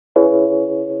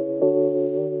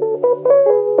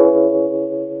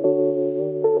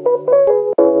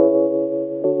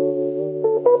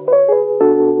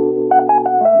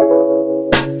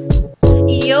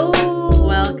Yo!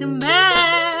 Welcome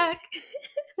back.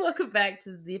 Welcome back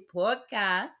to the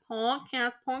podcast.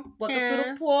 Podcast. Welcome to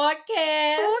the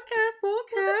podcast. Welcome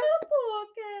to the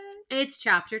podcast. It's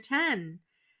chapter 10.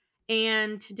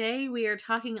 And today we are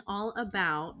talking all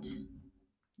about...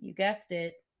 You guessed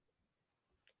it.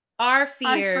 Our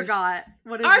fears. I forgot.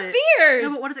 What is Our it? fears.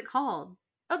 No, but what is it called?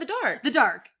 Oh, the dark. The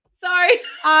Dark. Sorry.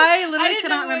 I literally didn't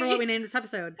cannot know remember what what we named this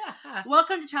episode.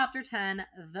 Welcome to chapter 10,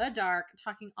 The Dark,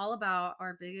 talking all about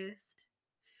our biggest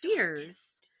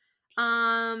fears.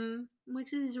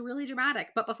 Which is really dramatic.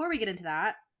 But before we get into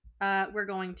that, we're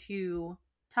going to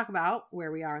talk about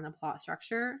where we are in the plot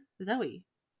structure. Zoe.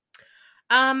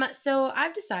 So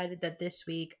I've decided that this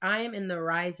week I am in the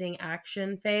rising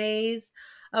action phase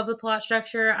of the plot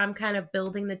structure. I'm kind of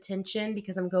building the tension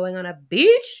because I'm going on a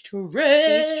beach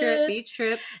trip. Beach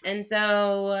trip. And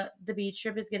so the beach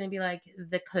trip is going to be like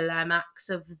the climax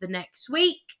of the next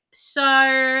week. So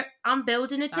I'm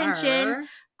building the tension.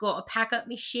 Got to pack up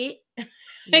my shit.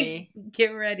 Yeah. Get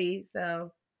ready.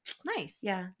 So Nice.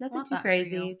 yeah, nothing Love too that for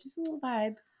crazy. you. Just a little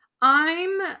vibe.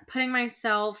 I'm putting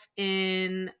myself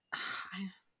in...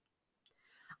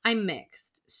 I'm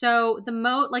mixed. So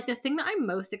the thing that I'm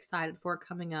most excited for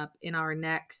coming up in our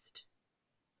next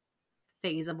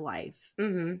phase of life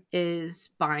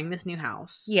is buying this new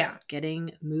house. Yeah.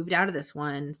 Getting moved out of this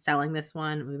one, selling this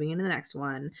one, moving into the next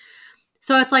one.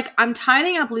 So it's like I'm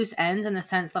tying up loose ends in the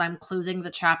sense that I'm closing the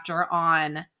chapter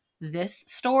on this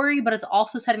story, but it's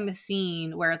also setting the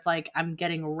scene where it's like I'm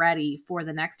getting ready for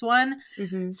the next one.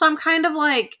 So I'm kind of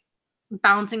like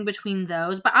bouncing between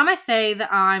those, but I'm gonna say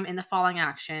that I'm in the falling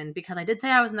action because I did say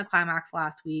I was in the climax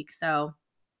last week. So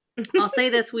I'll say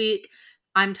this week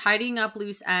I'm tidying up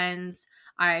loose ends.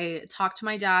 I talked to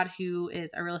my dad, who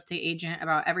is a real estate agent,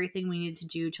 about everything we need to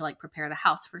do to like prepare the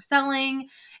house for selling,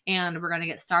 and we're gonna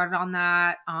get started on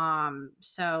that.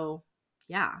 So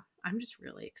yeah, I'm just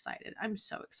really excited. I'm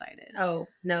so excited. Oh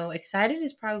no, excited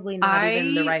is probably not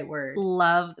even the right word.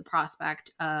 Love the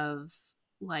prospect of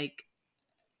like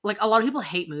a lot of people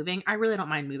hate moving. I really don't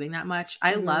mind moving that much.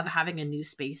 I love having a new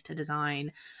space to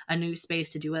design, a new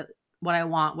space to do what I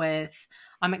want with.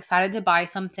 I'm excited to buy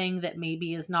something that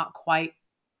maybe is not quite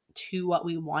to what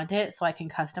we want it, so I can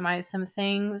customize some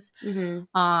things.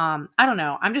 I don't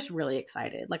know. I'm just really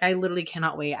excited. Like I literally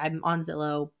cannot wait. I'm on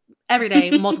Zillow every day,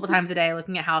 multiple times a day,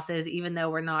 looking at houses, even though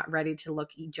we're not ready to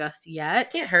look just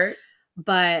yet. Can't hurt.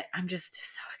 But I'm just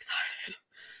so excited.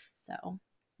 So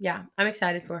yeah, I'm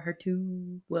excited for her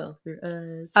too. Well, for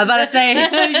us. I was about to say,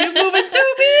 you moving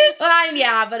too, bitch. Well,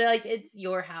 yeah, but like it's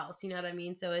your house, you know what I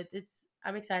mean? So it's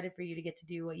I'm excited for you to get to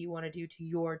do what you want to do to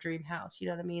your dream house, you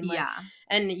know what I mean? Like, yeah.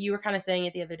 And you were kind of saying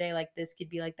it the other day, like this could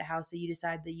be like the house that you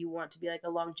decide that you want to be like a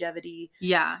longevity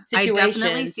situation. I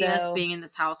definitely see us being in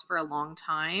this house for a long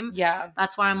time. Yeah.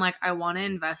 That's why I'm like, I want to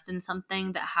invest in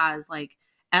something that has like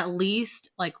at least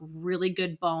like really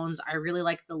good bones. I really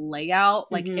like the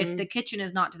layout. Like if the kitchen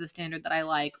is not to the standard that I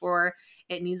like, or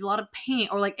it needs a lot of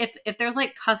paint, or like if there's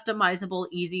like customizable,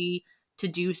 easy to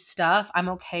do stuff, I'm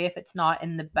okay if it's not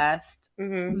in the best,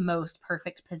 most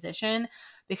perfect position,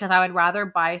 because I would rather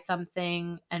buy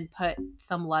something and put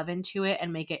some love into it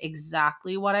and make it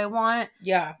exactly what I want.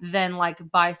 Yeah. Than like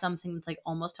buy something that's like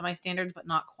almost to my standards, but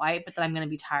not quite, but that I'm going to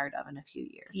be tired of in a few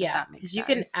years. Yeah. Because you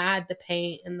can add the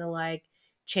paint and the like,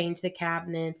 change the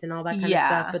cabinets and all that kind of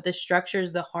stuff, but the structure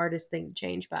is the hardest thing to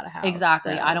change about a house.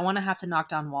 Exactly. So. I don't want to have to knock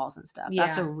down walls and stuff.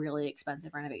 That's a really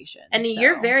expensive renovation. And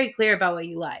you're very clear about what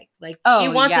you like. Like she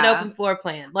Oh, wants an open floor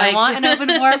plan. Like I want an open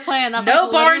floor plan. That's no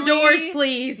like barn doors,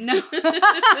 please. No.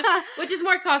 Which is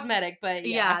more cosmetic, but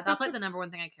yeah, that's like the number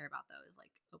one thing I care about though, is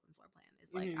like open floor plan.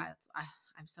 Is like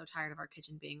I'm so tired of our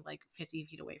kitchen being like 50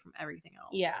 feet away from everything else.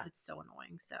 Yeah. It's so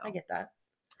annoying. So I get that.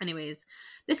 Anyways,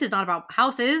 this is not about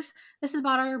houses. This is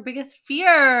about our biggest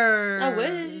fears. I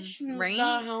wish. Right?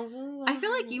 I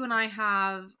feel like you and I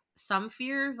have some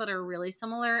fears that are really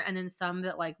similar, and then some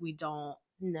that like we don't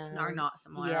are not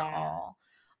similar at all.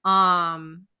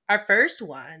 Our first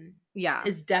one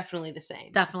is definitely the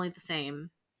same. Definitely the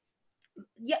same.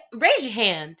 Yeah, raise your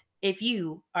hand if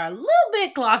you are a little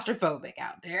bit claustrophobic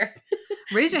out there.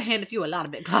 Raise your hand if you're a lot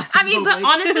of bit claustrophobic. I mean, but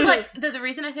honestly, like the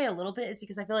reason I say a little bit is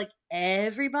because I feel like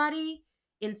everybody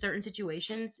in certain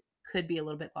situations could be a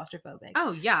little bit claustrophobic.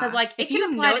 Oh yeah, because like if it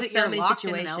can apply to so many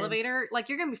situations. In an elevator, like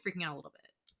you're gonna be freaking out a little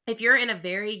bit. If you're in a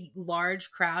very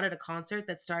large crowd at a concert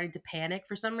that's starting to panic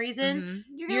for some reason,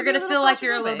 you're gonna feel like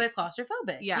you're a little bit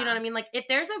claustrophobic. Yeah, you know what I mean? Like if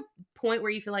there's a point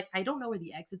where you feel like I don't know where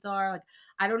the exits are, like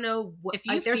I don't know what. If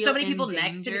like, there's so many people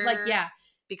next to me, like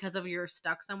because of you're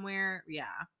stuck somewhere,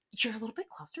 you're a little bit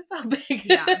claustrophobic.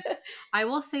 Yeah. I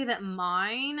will say that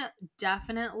mine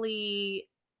definitely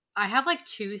I have like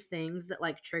two things that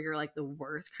like trigger like the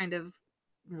worst kind of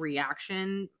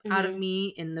reaction out of Mm-hmm.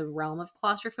 me in the realm of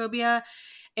claustrophobia.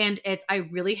 And it's, I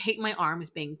really hate my arms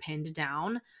being pinned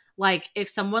down. Like if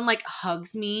someone like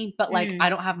hugs me, but like I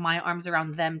don't have my arms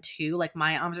around them too, like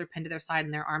my arms are pinned to their side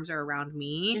and their arms are around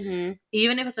me. Mm-hmm.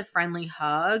 Even if it's a friendly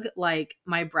hug, like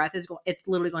my breath is going, it's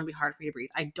literally going to be hard for me to breathe.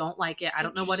 I don't like it. I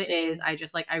don't know what it is. I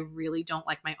just like, I really don't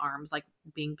like my arms like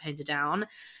being pinned down.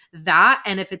 That,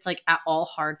 and if it's like at all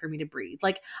hard for me to breathe.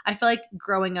 Like I feel like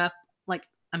growing up, like,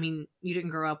 I mean, you didn't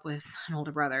grow up with an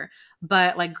older brother,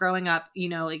 but like growing up, you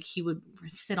know, like he would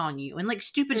sit on you and like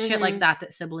stupid shit like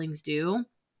that siblings do.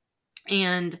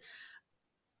 And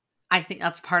I think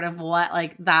that's part of what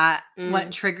like that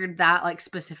what triggered that like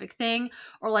specific thing.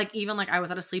 Or like even like I was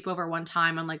at a sleepover one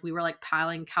time and like we were like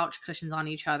piling couch cushions on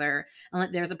each other, and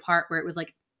like there's a part where it was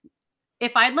like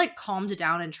if I'd like calmed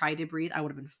down and tried to breathe, I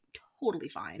would have been totally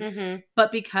fine. Mm-hmm.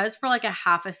 But because for like a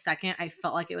half a second I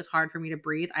felt like it was hard for me to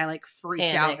breathe, I like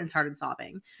freaked out and started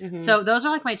sobbing. Mm-hmm. So those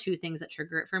are like my two things that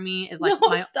trigger it for me is like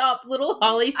stop little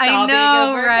Holly sobbing I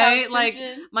know, over right? Like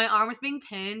my arm was being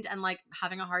pinned and like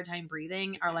having a hard time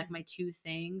breathing are like my two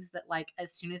things that like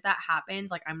as soon as that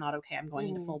happens, like I'm not okay. I'm going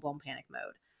into full-blown panic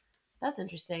mode. That's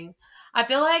interesting. I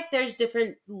feel like there's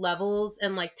different levels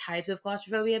and like types of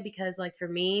claustrophobia because like for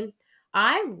me,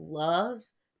 I love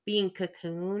being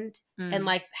cocooned and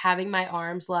like having my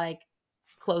arms like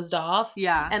closed off.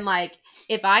 Yeah. And like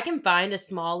if I can find a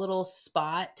small little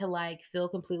spot to like feel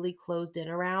completely closed in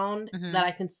around that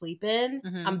I can sleep in,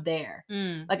 I'm there.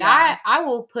 Like I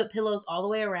will put pillows all the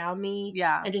way around me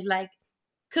and just like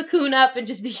cocoon up and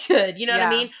just be good. You know what I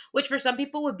mean? Which for some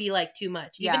people would be like too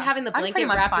much. Even having the blanket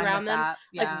wrapped around them,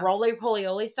 like roly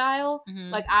poly style,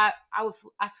 like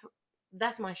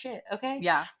that's my shit. Okay.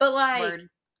 Yeah. But like,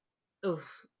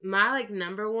 my like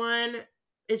number one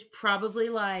is probably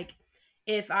like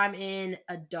if I'm in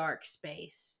a dark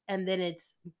space and then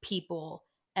it's people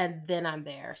and then I'm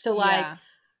there. So like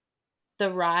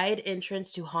the ride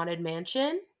entrance to Haunted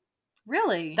Mansion.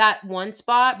 Really? That one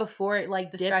spot before it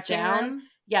like dips down. Room?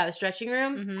 Yeah, the stretching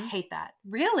room. I hate that.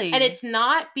 Really? And it's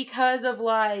not because of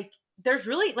like there's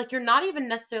really like you're not even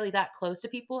necessarily that close to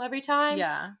people every time.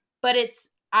 Yeah. But it's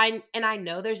I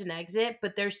know there's an exit,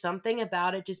 but there's something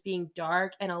about it just being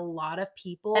dark and a lot of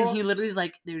people. And he literally is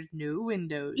like, there's no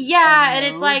windows. Yeah, and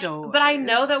it's like doors. But I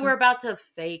know that we're about to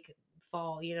fake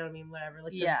fall, you know what I mean? Whatever.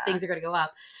 Like things are gonna go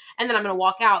up. And then I'm gonna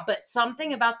walk out. But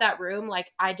something about that room, like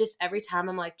I just every time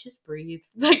I'm like, just breathe.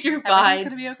 Like you're fine. Everything's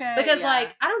gonna be okay. Because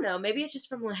like, I don't know, maybe it's just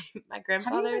from like my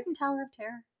grandfather. Have you read the Tower of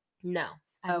Terror? No.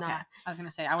 I'm not. I was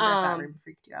gonna say, I wonder if that room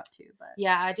freaked you out too, but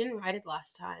yeah, I didn't write it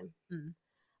last time.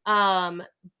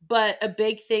 But a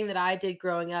big thing that I did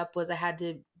growing up was I had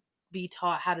to be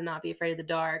taught how to not be afraid of the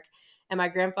dark. And my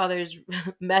grandfather's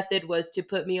method was to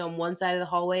put me on one side of the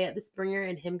hallway at the Springer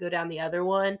and him go down the other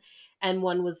one. And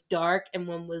one was dark and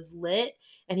one was lit.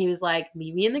 And he was like,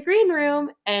 meet me in the green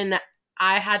room. And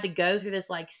I had to go through this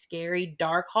like scary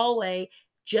dark hallway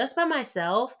just by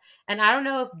myself. And I don't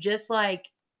know if just like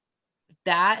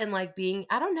that and like being,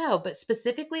 I don't know, but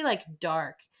specifically like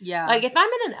dark. Yeah. Like if I'm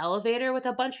in an elevator with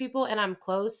a bunch of people and I'm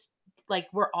close, like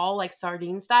we're all like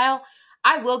sardine style,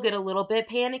 I will get a little bit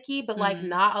panicky, but like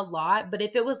not a lot. But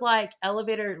if it was like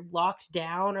elevator locked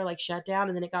down or like shut down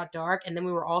and then it got dark and then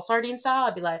we were all sardine style,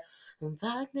 I'd be like,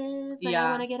 fuck this. Like, I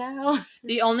want to get out.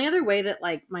 The only other way that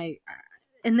like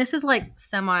and this is like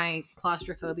semi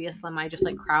claustrophobia, semi just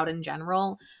like crowd in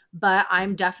general, but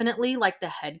I'm definitely like the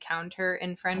head counter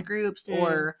in friend groups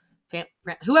or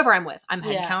whoever I'm with, I'm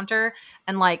head counter.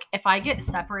 And like if I get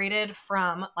separated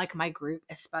from like my group,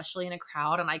 especially in a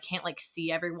crowd, and I can't like see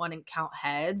everyone and count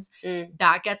heads,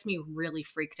 that gets me really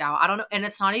freaked out. I don't know. And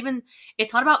it's not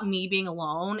about me being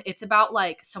alone. It's about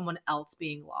like someone else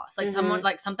being lost, like someone,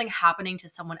 like something happening to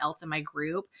someone else in my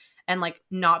group and like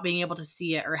not being able to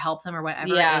see it or help them or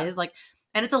whatever it is. Like,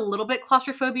 and it's a little bit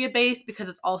claustrophobia based because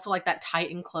it's also like that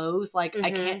tight and close, like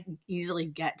I can't easily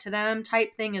get to them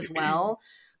type thing as well.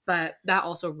 But that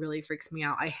also really freaks me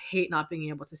out. I hate not being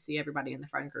able to see everybody in the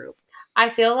friend group.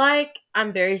 I feel like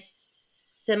I'm very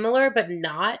similar, but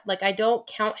not. Like, I don't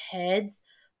count heads.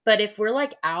 But if we're,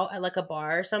 like, out at, like, a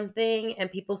bar or something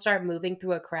and people start moving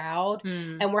through a crowd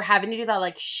and we're having to do that,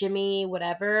 like, shimmy,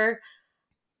 whatever,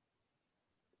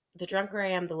 the drunker I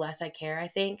am, the less I care, I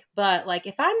think. But, like,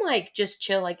 if I'm, like, just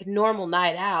chill, like, normal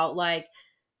night out, like,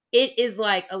 it is,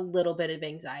 like, a little bit of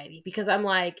anxiety because I'm,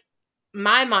 like,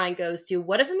 my mind goes to,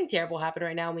 what if something terrible happened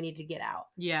right now and we need to get out?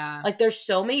 Yeah. Like, there's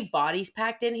so many bodies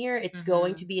packed in here. It's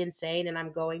going to be insane, and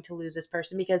I'm going to lose this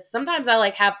person, because sometimes I,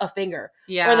 like, have a finger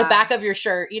or the back of your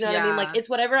shirt. You know what I mean? Like, it's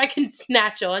whatever I can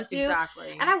snatch onto.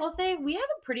 Exactly. And I will say, we have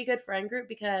a pretty good friend group,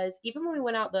 because even when we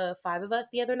went out, the 5 of us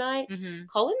the other night,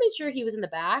 Colin made sure he was in the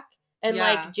back, and,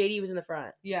 like, JD was in the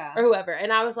front. Yeah. Or whoever.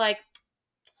 And I was like,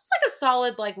 it's like a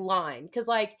solid, like, line. Because,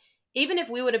 like, even if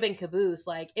we would have been caboose,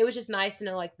 like, it was just nice to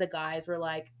know, like, the guys were,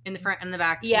 like, in the front and the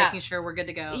back, making sure we're good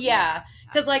to go. Yeah.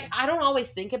 Because, like, I don't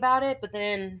always think about it, but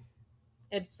then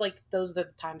it's, like, those are the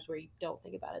times where you don't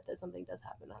think about it, that something does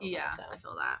happen. I don't know, so. I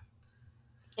feel that.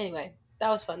 Anyway, that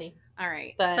was funny. All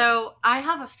right. But, so, I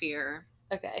have a fear.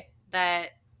 Okay.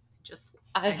 That just...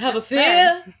 I have a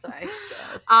fear. Sorry.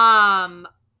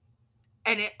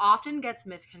 And it often gets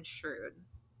misconstrued.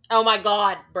 Oh my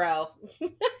God, bro.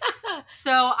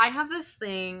 So I have this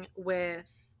thing with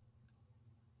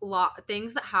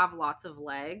things that have lots of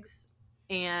legs,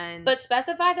 but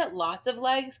specify that lots of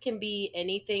legs can be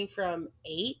anything from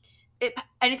 8.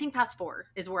 Anything past 4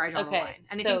 is where I draw the line.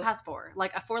 Anything past 4,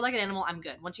 like a 4-legged animal, I'm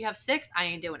good. Once you have 6, I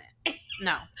ain't doing it.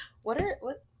 No. What's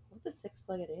a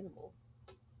 6-legged animal?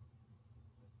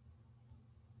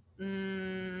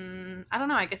 I don't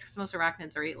know. I guess because most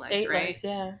arachnids are 8 legs, 8 right? Legs,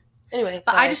 yeah. Anyway,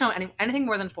 but I just know anything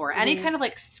more than 4. Any kind of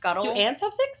like scuttle. Do ants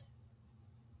have 6?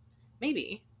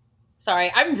 Maybe.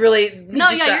 Sorry, I'm really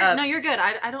you're good.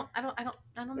 I don't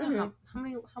know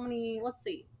how many. Let's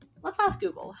see. Let's ask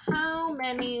Google how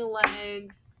many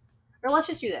legs. Or let's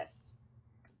just do this.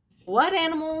 What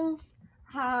animals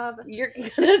have? You're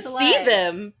gonna see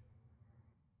them.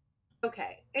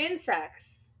 Okay,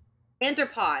 insects,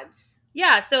 arthropods.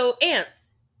 Yeah, so ants.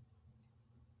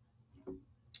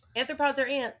 Arthropods are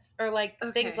ants, or like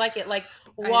things like it, like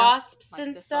wasps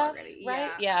and stuff, already. Right?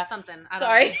 Yeah. Something.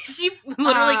 Sorry, she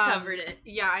literally covered it.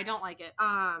 Yeah, I don't like it.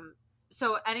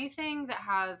 So anything that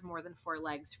has more than 4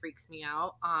 legs freaks me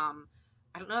out.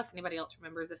 I don't know if anybody else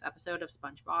remembers this episode of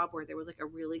SpongeBob where there was like a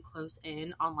really close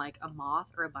in on like a moth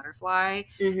or a butterfly,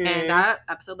 and that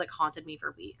episode like haunted me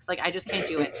for weeks. Like I just can't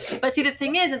do it. But see, the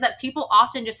thing is that people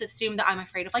often just assume that I'm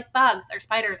afraid of like bugs or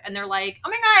spiders, and they're like, "Oh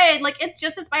my God, like it's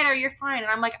just a spider, you're fine."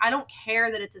 And I'm like, I don't care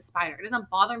that it's a spider. It doesn't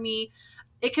bother me.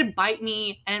 It could bite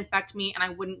me and infect me, and I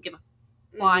wouldn't give a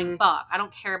flying fuck. I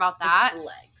don't care about that. It's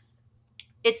legs.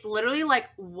 It's literally like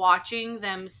watching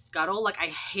them scuttle. Like I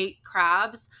hate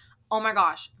crabs. Oh my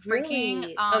gosh. Freaking.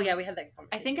 Really? Oh yeah, we had that conversation.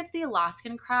 I think it's the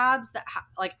Alaskan crabs that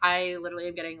like I literally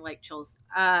am getting like chills.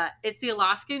 It's the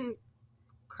Alaskan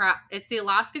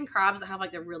crabs that have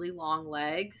like the really long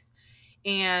legs,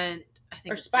 and I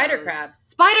think spider crabs.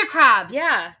 Spider crabs.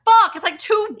 Yeah. Fuck, it's like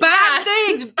 2 bad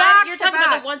things. You're talking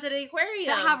about the ones at the aquarium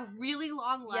that have really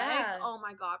long legs. Yeah. Oh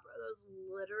my God, bro, those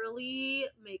literally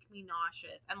make me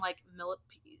nauseous. And like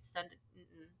millipedes,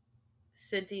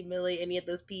 centimilli, any of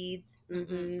those peds.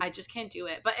 I just can't do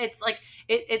it. But it's like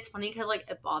it's funny because like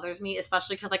it bothers me,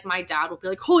 especially because like my dad will be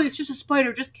like, "Holy, it's just a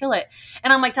spider, just kill it."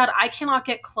 And I'm like, "Dad, I cannot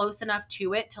get close enough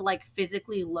to it to like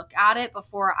physically look at it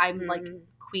before I'm like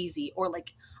queasy, or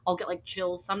like I'll get like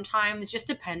chills sometimes, just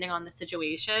depending on the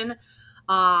situation."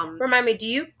 Remind me, do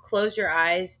you close your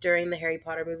eyes during the Harry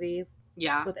Potter movie?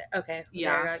 Yeah. Okay.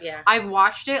 Yeah. I've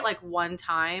watched it like one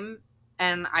time.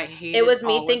 And I hated it. Was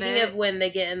me thinking of when they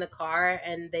get in the car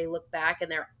and they look back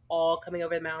and they're all coming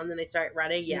over the mountain and they start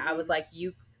running. Yeah, I was like,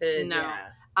 you could. No.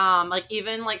 Yeah. Like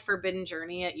even like Forbidden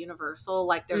Journey at Universal,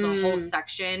 like there's a whole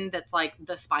section that's like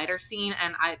the spider scene,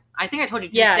 and I think I told you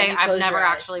to this day I've never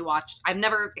actually I've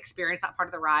never experienced that part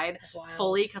of the ride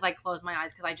fully because I close my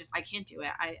eyes because I can't do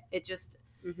it. I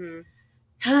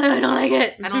don't like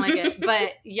it.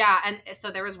 But yeah, and so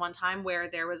there was one time where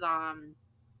there was an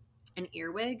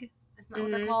earwig. Isn't that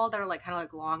what they're called? That are like kind of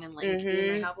like long and lanky, and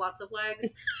they have lots of legs.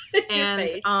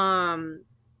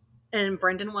 And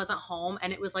Brendan wasn't home,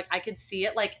 and it was like I could see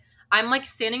it. Like I'm like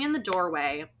standing in the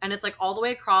doorway, and it's like all the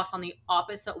way across on the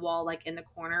opposite wall, like in the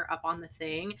corner up on the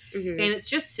thing, and it's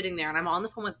just sitting there. And I'm on the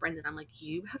phone with Brendan. I'm like,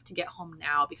 you have to get home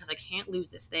now because I can't lose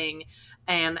this thing.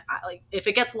 And like if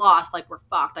it gets lost, like we're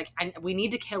fucked. Like we need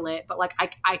to kill it, but like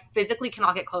I physically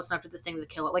cannot get close enough to this thing to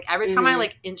kill it. Like every time I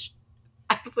like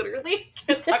I literally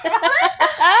can't talk about it.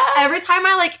 Every time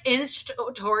I like inched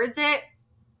towards it,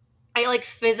 I like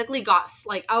physically got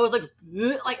like I was like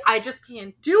I just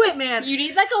can't do it, man. You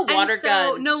need like a water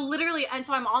gun. No, literally. And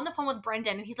so I'm on the phone with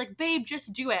Brendan, and he's like, "Babe,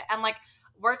 just do it." And like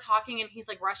we're talking, and he's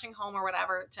like rushing home or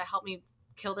whatever to help me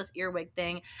kill this earwig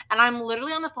thing. And I'm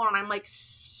literally on the phone and I'm like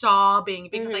sobbing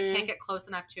because I can't get close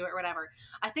enough to it or whatever.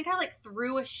 I think I like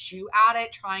threw a shoe at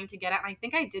it trying to get it, and I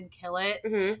think I did kill it.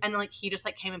 And then like he just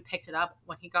like came and picked it up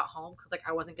when he got home because like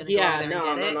I wasn't gonna go over there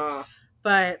and get it. No.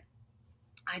 But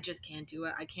I just can't do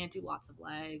it. I can't do lots of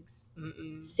legs.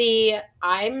 Mm-mm. See,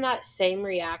 I'm that same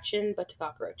reaction, but to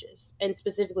cockroaches, and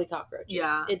specifically cockroaches.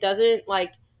 Yeah, it doesn't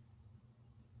like.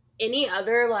 Any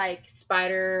other, like,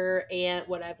 spider, ant,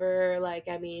 whatever, like,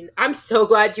 I mean, I'm so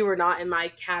glad you were not in my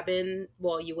cabin.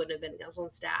 Well, you wouldn't have been. I was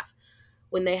on staff.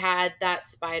 When they had that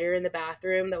spider in the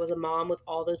bathroom that was a mom with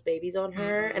all those babies on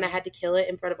her, and I had to kill it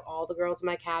in front of all the girls in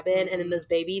my cabin, and then those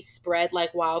babies spread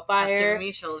like wildfire. That's giving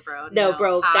me chills, bro. No,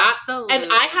 bro. Absolutely.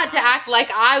 And I had to act like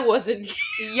I wasn't.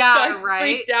 Yeah, right.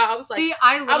 Freaked out. I was like, see,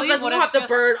 I was like, we'll have to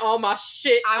burn all my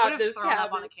shit I out of this thrown cabin.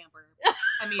 Up on a camper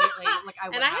immediately. Like I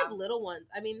would. And I have little ones.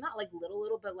 I mean, not like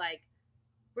little, but like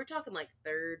we're talking like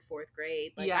 3rd, 4th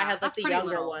grade. Like I had like the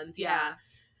younger ones. Yeah.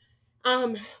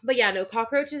 But yeah, no,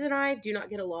 cockroaches and I do not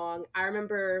get along. I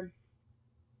remember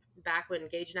back when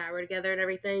Gage and I were together and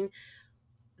everything,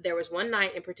 there was one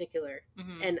night in particular,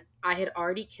 and I had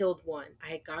already killed one.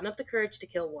 I had gotten up the courage to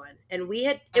kill one, and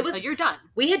so you're done.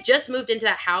 We had just moved into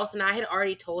that house, and I had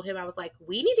already told him, I was like,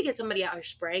 we need to get somebody out here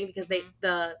spraying because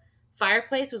the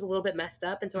fireplace was a little bit messed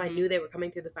up, and so I knew they were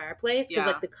coming through the fireplace because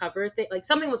like the cover thing, like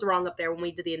something was wrong up there when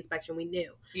we did the inspection. We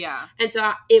knew. Yeah. And so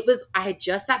I had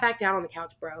just sat back down on the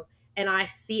couch, bro, and I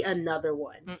see another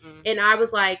one, and I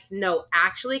was like, no,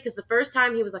 actually, because the first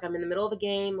time he was like, I'm in the middle of a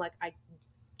game, like I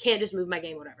can't just move my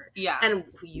game, whatever. Yeah. And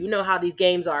you know how these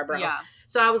games are, bro. Yeah.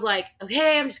 So I was like,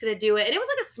 okay, I'm just gonna do it, and it was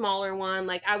like a smaller one.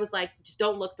 Like I was like, just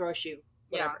don't look, throw a shoe,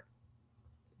 whatever. Yeah.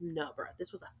 No, bro.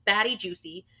 This was a fatty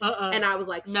juicy. And I was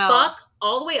like, fuck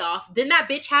all the way off. Then that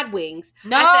bitch had wings.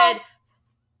 No.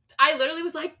 I literally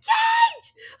was like,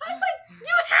 Gage! I was like,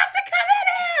 you have to come in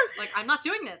here! Like, I'm not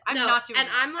doing this. I'm not doing this.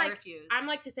 I'm like, I refuse. I'm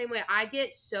like the same way. I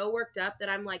get so worked up that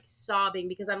I'm like sobbing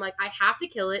because I'm like, I have to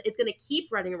kill it. It's going to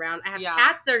keep running around. I have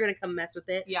cats that are going to come mess with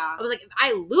it. Yeah. I was like, if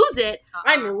I lose it,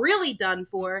 I'm really done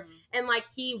for. And like,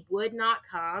 he would not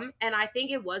come. And I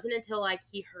think it wasn't until like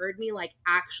he heard me like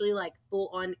actually like full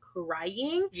on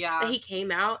crying that he came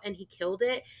out and he killed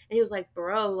it. And he was like,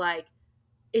 bro, like,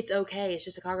 it's okay. It's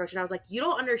just a cockroach. And I was like, you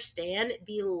don't understand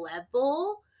the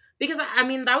level. Because, I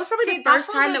mean, that was probably the first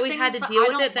time that we had to deal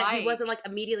with it, that he wasn't, like,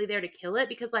 immediately there to kill it.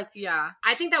 Because, like,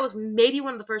 I think that was maybe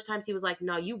one of the first times he was like,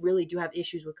 no, you really do have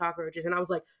issues with cockroaches. And I was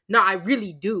like, no, I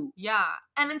really do. Yeah.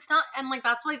 And it's not, and, like,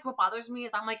 that's, like, what bothers me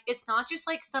is I'm like, it's not just,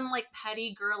 like, some, like,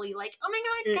 petty, girly, like, oh my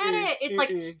God, get it. It's,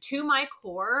 like, to my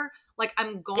core, like,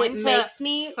 I'm going to makes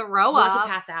me throw want up. To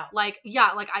pass out. Like,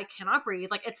 yeah, like, I cannot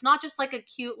breathe. Like, it's not just, like, a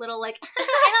cute little, like,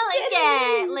 I don't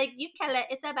like it. Like, you kill it.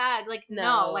 It's a bag. Like,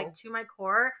 no. Like, to my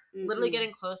core, literally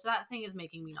getting close to that thing is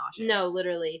making me nauseous. No,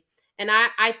 literally. And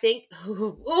I think,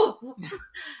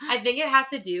 I think it has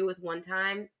to do with one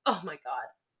time. Oh, my God.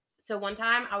 So, one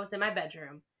time, I was in my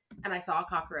bedroom. And I saw a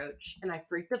cockroach, and I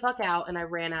freaked the fuck out, and I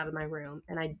ran out of my room,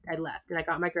 and I left, and I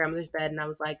got my grandmother's bed, and I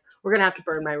was like, we're gonna have to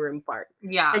burn my room apart.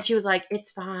 Yeah. And she was like,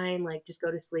 it's fine, like, just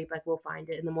go to sleep, like, we'll find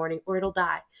it in the morning, or it'll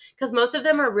die. Because most of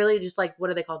them are really just, like, what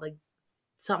are they called? Like,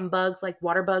 something bugs, like,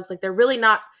 water bugs. Like, they're really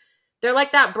not, they're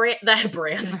like that brand,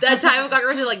 that type of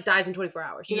cockroach that, like, dies in 24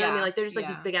 hours. You know what I mean? Like, they're just, like,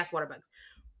 these big-ass water bugs.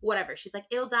 Whatever. She's like,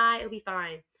 it'll die, it'll be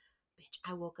fine. Bitch,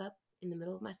 I woke up in the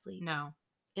middle of my sleep. No.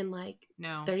 And, like,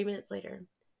 30 minutes later,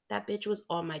 that bitch was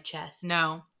on my chest.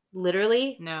 No.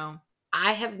 Literally. No.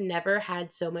 I have never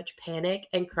had so much panic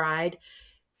and cried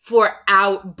for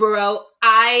out, bro.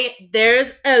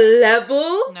 There's a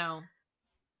level. No.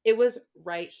 It was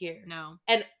right here. No.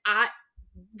 And I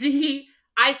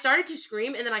started to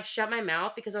scream, and then I shut my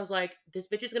mouth because I was like, this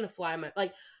bitch is gonna fly my,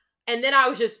 like, and then I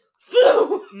was just,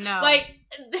 flew. No. Like,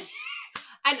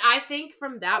 and I think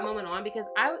from that moment on, because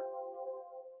wow,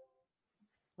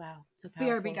 so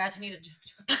powerful. BRB, guys, we need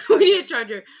a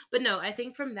charger. But no, I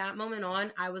think from that moment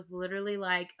on, I was literally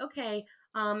like, okay,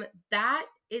 that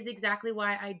is exactly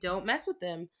why I don't mess with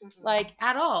them, like,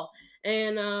 at all.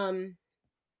 And,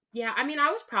 yeah, I mean, I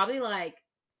was probably, like,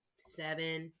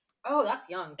 7. Oh, that's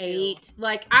young, too. 8.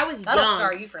 Like, I was That'll young.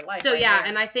 Scar you for life. So, right yeah, there.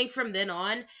 and I think from then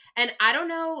on, and I don't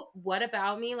know what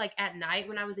about me, like, at night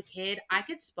when I was a kid, I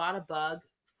could spot a bug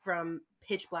from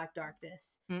pitch black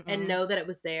darkness and know that it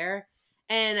was there.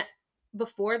 And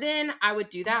before then, I would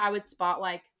do that. I would spot,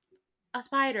 like, a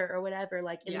spider or whatever,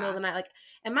 like, in the middle of the night. Like,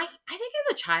 and I think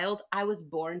as a child, I was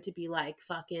born to be, like,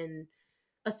 fucking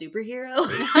a superhero.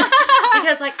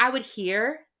 Because, like, I would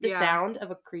hear the sound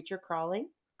of a creature crawling.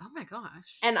 Oh, my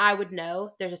gosh. And I would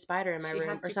know there's a spider in my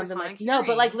room or something like, no,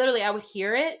 but, like, literally, I would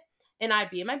hear it, and I'd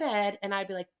be in my bed, and I'd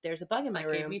be like, there's a bug in my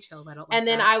room. That gave me chills. I don't like and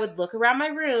then that. I would look around my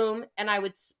room, and I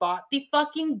would spot the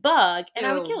fucking bug, and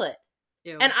I would kill it.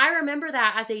 Ew. And I remember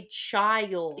that as a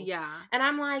child. Yeah. And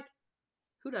I'm like,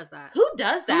 who does that? Who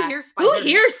does that? Who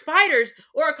hears spiders?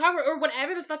 Or a cockroach or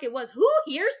whatever the fuck it was? Who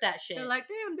hears that shit? They're like,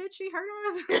 damn, bitch, she hurt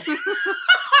us. I was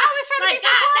trying to be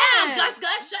goddamn,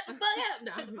 Gus, shut the fuck up.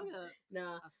 No. Shut the fuck up.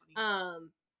 No. That's funny.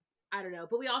 I don't know.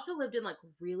 But we also lived in like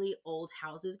really old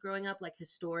houses growing up, like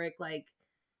historic, like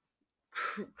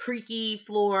creaky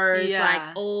floors,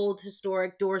 like old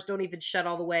historic doors don't even shut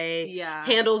all the way. Yeah.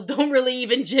 Handles don't really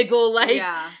even jiggle. Like,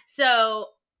 so,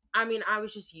 I mean, I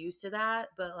was just used to that,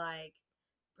 but like,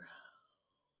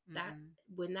 that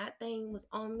when that thing was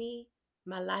on me,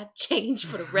 my life changed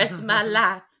for the rest of my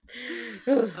life.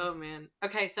 Oh man.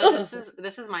 Okay, so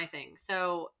this is my thing.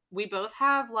 So we both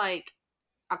have like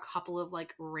a couple of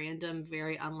like random,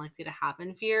 very unlikely to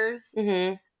happen fears.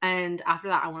 Mm-hmm. And after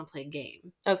that, I want to play a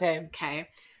game. Okay.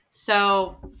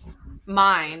 So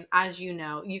mine, as you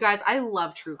know, you guys, I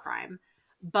love true crime,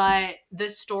 but the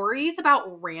stories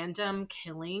about random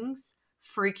killings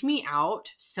freak me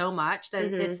out so much that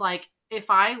it's like, if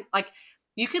I like,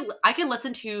 I can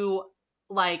listen to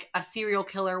like a serial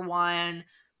killer one.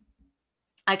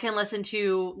 I can listen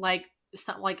to like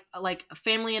some like a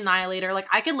family annihilator. Like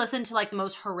I can listen to like the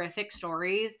most horrific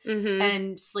stories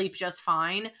and sleep just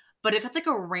fine. But if it's like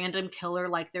a random killer,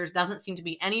 like there doesn't seem to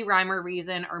be any rhyme or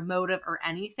reason or motive or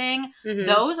anything,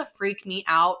 those freak me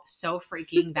out so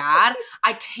freaking bad.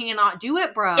 I cannot do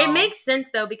it, bro. It makes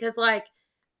sense though, because like,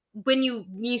 when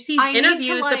you see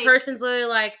interviews, the person's literally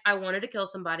like, I wanted to kill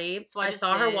somebody. So I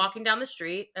saw her walking down the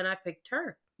street and I picked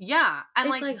her. Yeah. And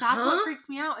like that's what freaks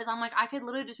me out is I'm like, I could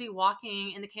literally just be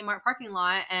walking in the Kmart parking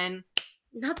lot and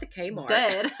not the Kmart.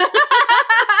 Dead.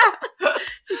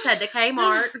 She said the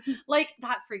Kmart. Like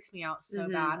that freaks me out so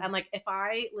bad. And like if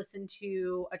I listen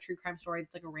to a true crime story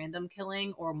that's like a random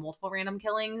killing or multiple random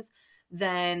killings,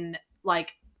 then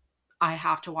like I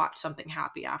have to watch something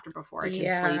happy after before I can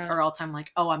sleep, or else I'm like,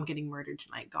 oh, I'm getting murdered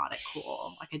tonight. Got it,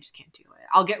 cool. Like I just can't do it.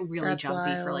 I'll get really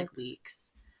jumpy for like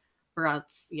weeks, or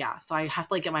else, so I have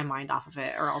to like get my mind off of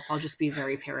it, or else I'll just be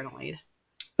very paranoid.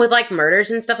 With like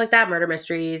murders and stuff like that, murder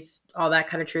mysteries, all that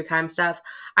kind of true crime stuff,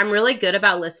 I'm really good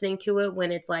about listening to it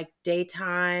when it's like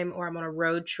daytime or I'm on a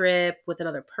road trip with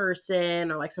another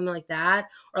person or like something like that,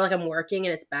 or like I'm working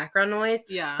and it's background noise.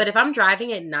 Yeah. But if I'm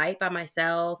driving at night by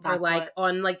myself or like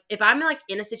on like, if I'm like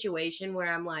in a situation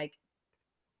where I'm like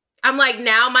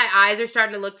now my eyes are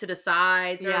starting to look to the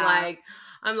sides or like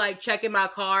I'm like checking my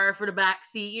car for the back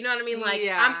seat. You know what I mean? Like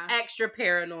I'm extra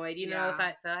paranoid, you know,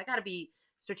 so I gotta be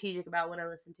strategic about when I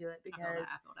listen to it because I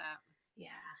feel that. Yeah.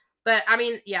 But I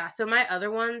mean, so my other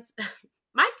ones,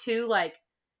 my two, like,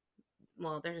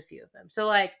 well, there's a few of them. So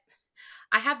like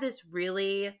I have this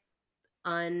really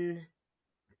unlikely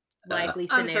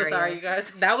scenario. I'm so sorry, you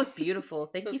guys. That was beautiful.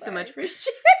 Thank you so much for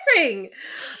sharing.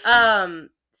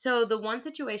 So the one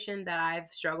situation that I've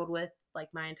struggled with like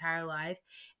my entire life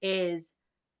is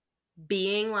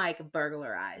being like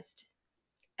burglarized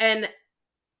and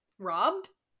robbed.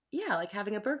 Yeah, like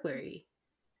having a burglary.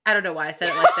 I don't know why I said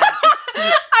it like that.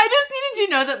 I just needed you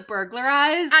to know that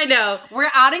burglarized. I know. We're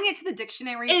adding it to the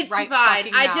dictionary. It's right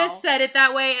fine. I just said it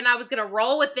that way and I was going to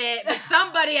roll with it, but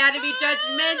somebody had to be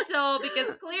judgmental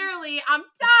because clearly I'm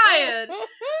tired.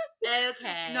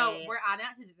 Okay. No, we're adding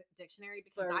it to the dictionary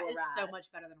because that is so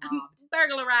much better than robbed.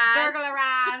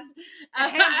 Burglarized.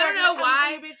 I don't know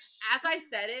why. As I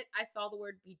said it, I saw the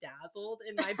word bedazzled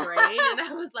in my brain and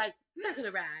I was like,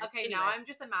 burglarized. Okay, anyway. Now I'm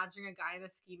just imagining a guy in a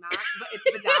ski mask, but it's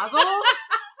bedazzled.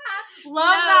 Love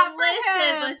that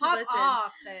for him. Pop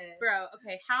off, sis. Bro,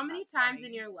 okay, how many times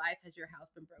in your life has your house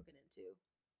been broken into?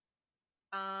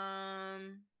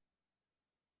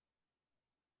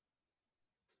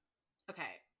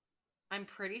 Okay. I'm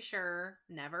pretty sure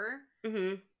never.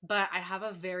 Mm-hmm. But I have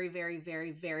a very, very,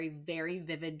 very, very, very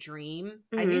vivid dream.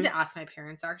 Mm-hmm. I need to ask my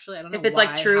parents, actually. I don't know if it's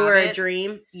like true or a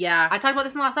dream. Yeah. I talked about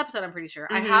this in the last episode, I'm pretty sure.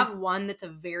 Mm-hmm. I have one that's a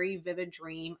very vivid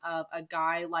dream of a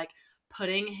guy like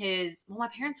putting his, well, my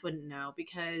parents wouldn't know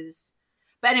because,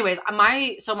 but anyways,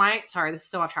 sorry, this is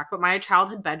so off track, but my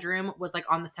childhood bedroom was like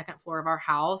on the second floor of our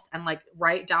house and like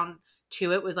right down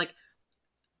to it was like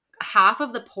half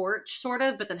of the porch sort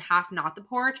of, but then half not the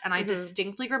porch. And I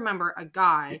distinctly remember a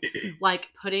guy like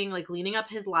leaning up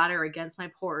his ladder against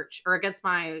my porch or against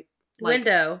my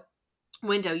window.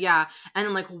 Yeah. And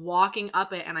then like walking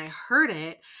up it and I heard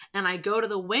it and I go to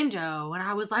the window and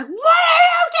I was like, what are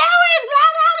you doing?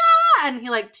 Blah, blah, blah. And he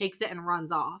like takes it and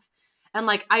runs off. And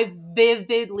like, I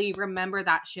vividly remember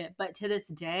that shit. But to this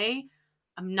day,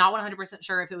 I'm not 100%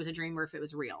 sure if it was a dream or if it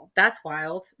was real. That's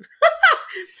wild.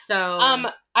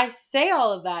 So I say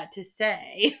all of that to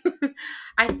say,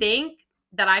 I think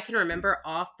that I can remember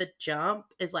off the jump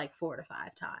is like 4 to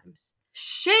 5 times.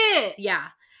 Shit. Yeah.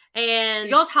 And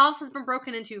y'all's house has been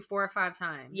broken into 4 or 5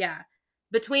 times. Yeah.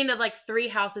 Between the like 3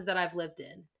 houses that I've lived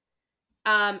in.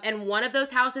 And one of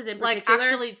those houses in particular, like,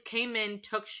 actually came in,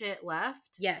 took shit, left?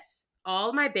 Yes.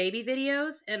 All my baby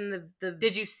videos and the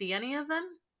Did you see any of them?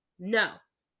 No.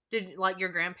 Did, like,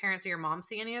 your grandparents or your mom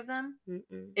see any of them?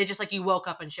 Mm-mm. It's just like you woke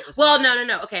up and shit was Well, gone.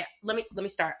 no. Okay, let me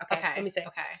start. Okay, let me say.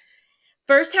 Okay.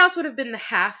 First house would have been the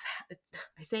half.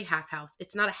 I say half house.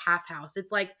 It's not a half house.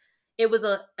 It's like it was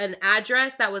an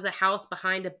address that was a house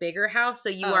behind a bigger house. So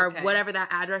you are whatever that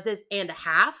address is and a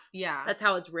half. Yeah. That's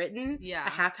how it's written. Yeah. A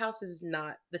half house is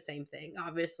not the same thing,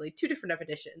 obviously. 2 different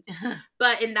definitions.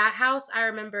 But in that house, I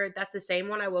remember that's the same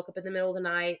one. I woke up in the middle of the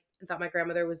night and thought my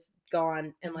grandmother was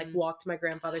gone and like walked to my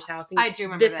grandfather's house. And I do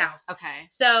remember this house. Okay.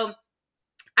 So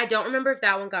I don't remember if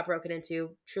that one got broken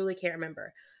into. Truly can't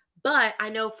remember. But I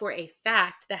know for a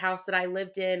fact the house that I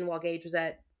lived in while Gage was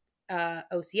at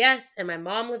OCS and my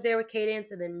mom lived there with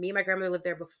Cadence and then me and my grandmother lived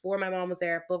there before my mom was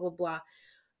there, blah, blah, blah.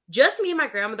 Just me and my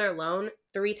grandmother alone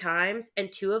 3 times,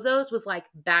 and 2 of those was like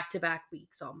back-to-back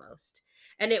weeks almost.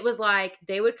 And it was like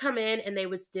they would come in and they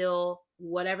would steal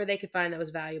whatever they could find that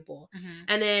was valuable. Mm-hmm.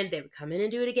 And then they would come in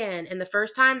and do it again. And the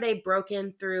first time they broke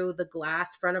in through the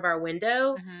glass front of our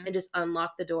window and just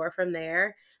unlocked the door from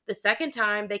there. The second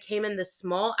time they came in the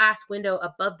small ass window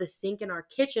above the sink in our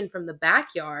kitchen from the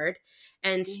backyard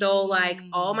and stole like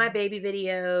all my baby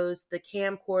videos, the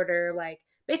camcorder, like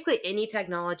basically any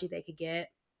technology they could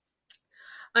get.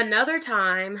 Another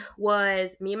time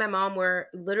was me and my mom were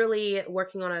literally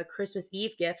working on a Christmas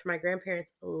Eve gift for my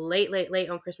grandparents late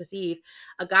on Christmas Eve.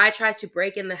 A guy tries to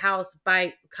break in the house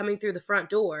by coming through the front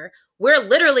door. We're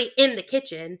literally in the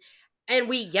kitchen and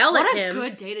we yell at him. What a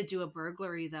good day to do a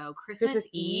burglary though. Christmas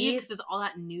Eve. Because there's all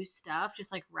that new stuff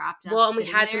just like wrapped up. Well, and we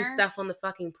had some stuff on the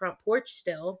fucking front porch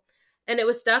still. And it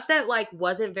was stuff that, like,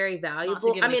 wasn't very valuable. Not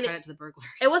to give any credit to the burglars.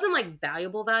 It wasn't, like,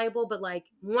 valuable, but, like,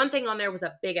 one thing on there was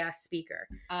a big-ass speaker.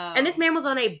 Oh. And this man was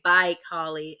on a bike,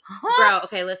 Holly. Bro,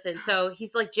 okay, listen. So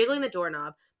he's, like, jiggling the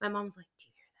doorknob. My mom was like, do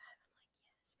you hear that? I'm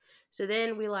like, yes. So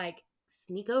then we, like,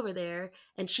 sneak over there,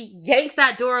 and she yanks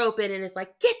that door open and is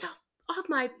like, get the off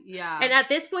my... Yeah. And at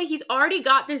this point, he's already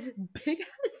got this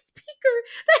big-ass speaker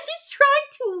that he's trying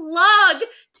to lug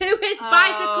to his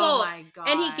bicycle. Oh, my God.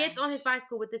 And he gets on his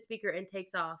bicycle with the speaker and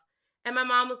takes off. And my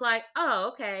mom was like,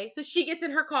 oh, okay. So she gets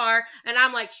in her car, and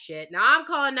I'm like, shit. Now I'm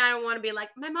calling 911 and be like,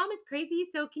 my mom is crazy,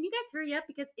 so can you guys hurry up?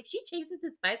 Because if she chases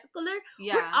this bicycler,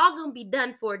 we're all going to be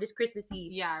done for this Christmas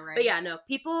Eve. Yeah, right. But yeah, no.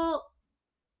 People...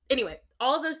 Anyway,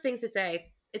 all of those things to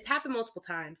say, it's happened multiple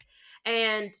times.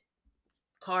 And...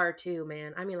 car too,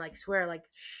 man. I mean, like, swear, like,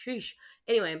 sheesh.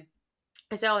 Anyway,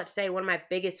 I say all that to say one of my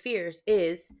biggest fears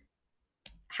is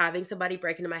having somebody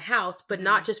break into my house, but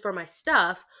not just for my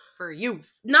stuff. For you.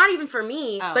 Not even for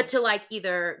me, but to, like,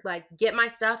 either, like, get my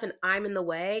stuff and I'm in the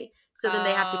way, so then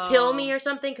they have to kill me or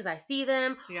something because I see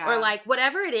them. Yeah. Or, like,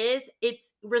 whatever it is,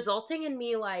 it's resulting in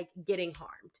me, like, getting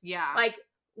harmed. Yeah. Like,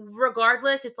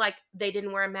 regardless, it's like they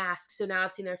didn't wear a mask, so now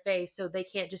I've seen their face, so they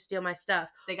can't just steal my stuff.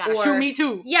 They gotta shoot me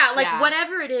too. Yeah, like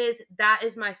whatever it is, that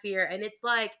is my fear. And it's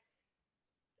like,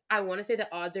 I want to say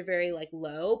the odds are very like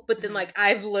low, but then like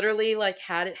I've literally like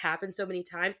had it happen so many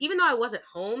times, even though I wasn't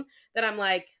home, that I'm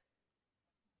like,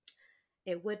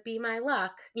 it would be my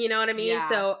luck. You know what I mean? Yeah.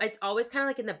 So it's always kind of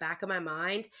like in the back of my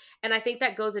mind. And I think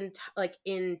that goes in like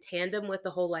in tandem with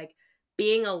the whole like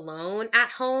being alone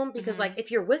at home, because like if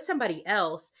you're with somebody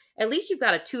else, at least you've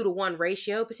got a 2-to-1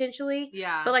 ratio potentially.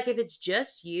 Yeah. But like if it's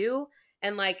just you,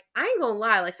 and like I ain't gonna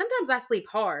lie, like sometimes I sleep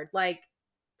hard. Like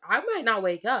I might not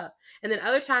wake up. And then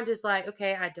other times it's like,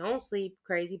 okay, I don't sleep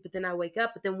crazy, but then I wake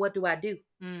up, but then what do I do?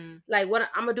 Like what,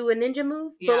 I'm gonna do a ninja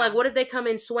move? Yeah. But like what if they come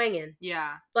in swinging?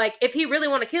 Yeah. Like if he really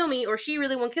want to kill me or she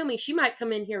really want to kill me, she might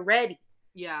come in here ready.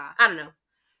 Yeah. I don't know.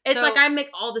 It's like I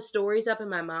make all the stories up in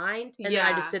my mind, and then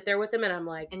I just sit there with them, and I'm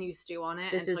like... And you stew on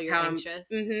it this until is you're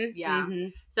anxious. Yeah.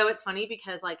 So it's funny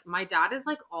because, like, my dad is,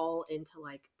 like, all into,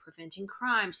 like, preventing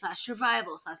crime /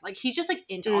 survival / like, he's just, like,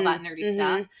 into all that nerdy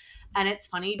stuff. And it's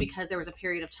funny because there was a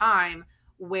period of time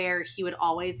where he would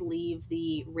always leave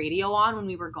the radio on when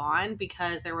we were gone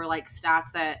because there were, like,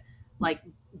 stats that, like,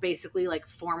 basically like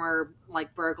former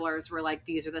like burglars were like,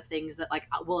 these are the things that like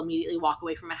will immediately walk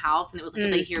away from a house. And it was like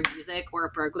if they hear music or a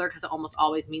burglar, because it almost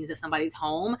always means that somebody's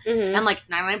home. And like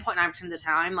 99.9% of the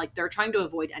time, like they're trying to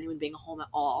avoid anyone being home at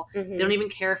all. They don't even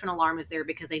care if an alarm is there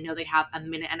because they know they have a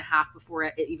minute and a half before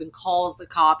it even calls the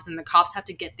cops, and the cops have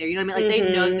to get there. You know what I mean? Like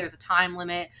they know that there's a time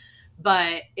limit.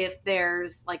 But if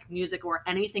there's like music or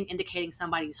anything indicating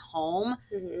somebody's home,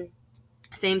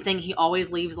 same thing. He always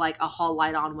leaves like a hall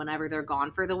light on whenever they're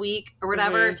gone for the week or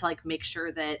whatever to like make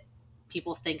sure that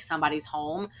people think somebody's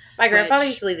home. My grandfather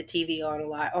used to leave the TV on a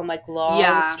lot on like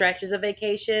long stretches of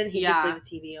vacation. He just leave the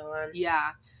TV on.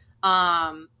 Yeah.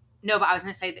 No, but I was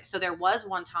gonna say that. So there was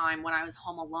one time when I was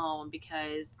home alone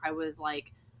because I was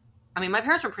like, I mean, my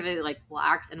parents were pretty like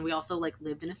lax, and we also like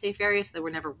lived in a safe area, so they were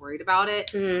never worried about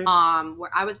it. Where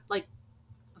I was like,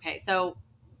 okay, so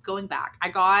going back, I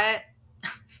got.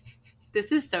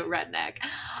 This is so redneck.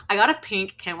 I got a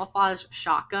pink camouflage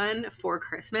shotgun for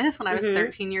Christmas when I was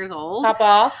 13 years old. Pop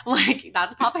off. Like,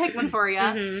 that's Papa Hickman for you.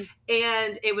 And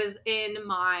it was in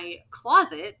my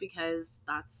closet because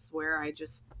that's where I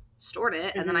just stored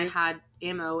it. And then I had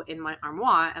ammo in my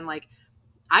armoire. And, like,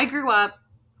 I grew up,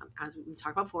 as we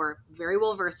talked about before, very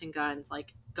well versed in guns.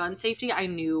 Like, gun safety, I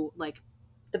knew, like,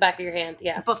 the back of your hand,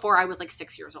 before I was like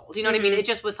 6 years old. You know what I mean? It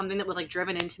just was something that was like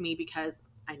driven into me because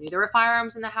I knew there were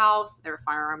firearms in the house. There were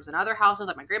firearms in other houses,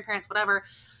 like my grandparents, whatever.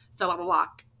 So blah, blah, blah.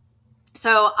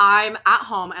 So I'm at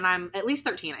home and I'm at least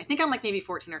 13. I think I'm like maybe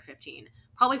 14 or 15.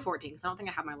 Probably 14 because I don't think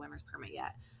I have my learner's permit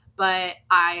yet. But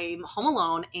I'm home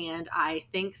alone and I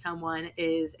think someone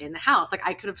is in the house. Like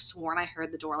I could have sworn I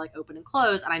heard the door like open and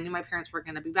close and I knew my parents were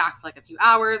going to be back for like a few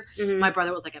hours. My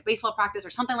brother was like at baseball practice or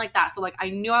something like that. So like I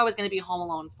knew I was going to be home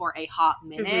alone for a hot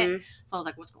minute. So I was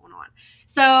like, what's going on?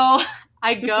 So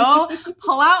I go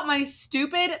pull out my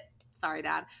stupid, sorry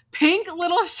dad, pink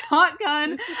little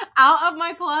shotgun out of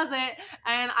my closet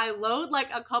and I load like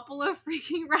a couple of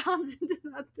freaking rounds into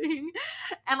that thing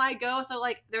and I go, so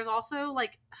like there's also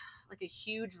like a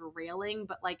huge railing,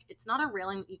 but like it's not a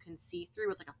railing that you can see through,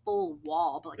 it's like a full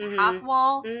wall, but like a half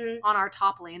wall on our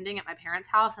top landing at my parents'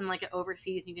 house, and like it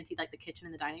oversees and you can see like the kitchen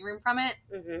and the dining room from it.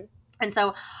 And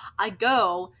so I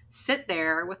go sit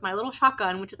there with my little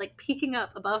shotgun, which is like peeking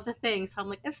up above the thing. So I'm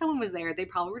like, if someone was there, they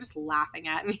probably were just laughing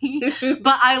at me.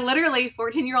 But I literally,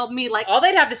 14-year-old me, like... all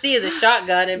they'd have to see is a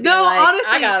shotgun and be like, honestly,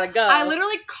 I gotta go. I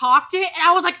literally cocked it and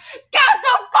I was like, get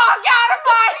the fuck out of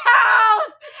my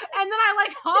house! And then I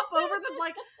like hop over the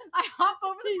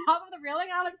top of the railing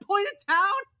and I like point it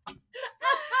down. And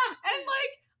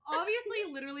like,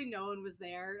 obviously, literally no one was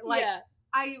there. Like,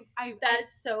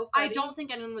 that's so funny. I don't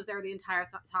think anyone was there the entire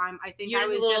time. I think I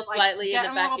was just slightly in the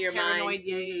back of your mind.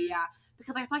 Yeah.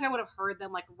 Because I feel like I would have heard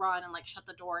them like run and like shut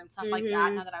the door and stuff like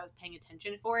that now that I was paying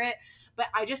attention for it. But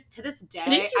I just, to this day,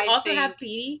 didn't you also have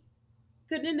Petey?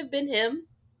 Couldn't it have been him?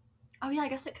 Oh yeah, I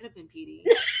guess it could have been Petey.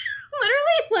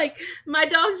 Literally, like, my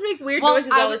dogs make weird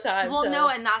noises all the time. Well, no,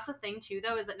 and that's the thing too,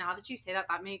 though, is that now that you say that,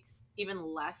 that makes even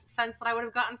less sense that I would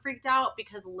have gotten freaked out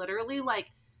because literally, like,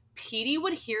 Petey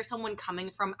would hear someone coming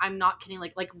from, I'm not kidding,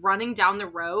 like running down the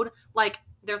road, like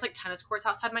there's like tennis courts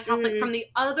outside my house, like from the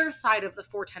other side of the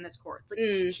 4 tennis courts. Like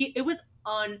it was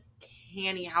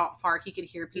uncanny how far he could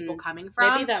hear people coming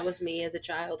from. Maybe that was me as a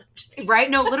child. Right?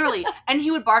 No, literally. And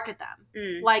he would bark at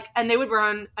them. Like, and they would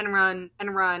run and run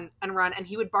and run and run, and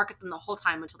he would bark at them the whole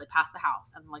time until they passed the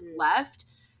house and like left.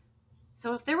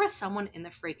 So if there was someone in the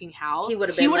freaking house, he would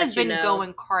have been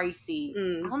going crazy.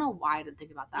 I don't know why I didn't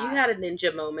think about that. You had a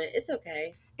ninja moment. It's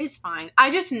okay. It's fine.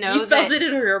 I just know you felt it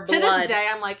in her blood. To this day,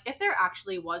 I'm like, if there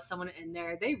actually was someone in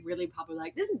there, they really probably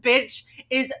like, this bitch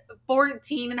is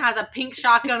 14 and has a pink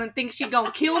shotgun and thinks she gonna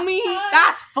kill me.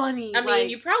 That's funny. I mean,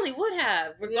 you probably would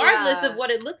have, regardless of what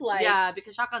it looked like. Yeah,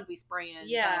 because shotguns be spraying.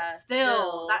 Yeah, but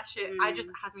still, that shit, I just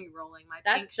has me rolling.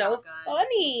 That's so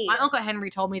funny. My Uncle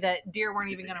Henry told me that deer weren't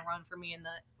even gonna run for me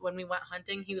when we went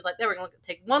hunting. He was like, they were gonna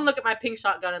take one look at my pink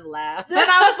shotgun and laugh. And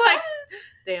I was like,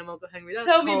 damn, Uncle Henry, that's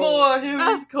Tell me more.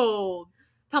 That's cold.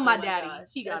 Tell my daddy. Gosh,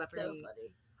 he got it for so me.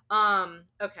 Funny.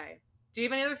 Okay. Do you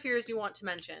have any other fears you want to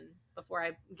mention before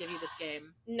I give you this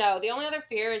game? No, the only other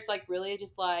fear is like really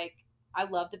just like I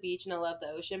love the beach and I love the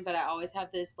ocean, but I always have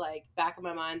this like back of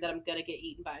my mind that I'm gonna get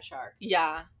eaten by a shark.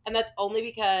 Yeah. And that's only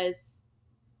because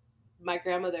my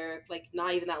grandmother, like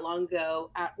not even that long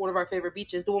ago, at one of our favorite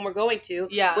beaches, the one we're going to,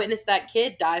 witnessed that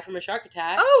kid die from a shark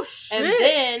attack. Oh shit. And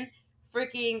then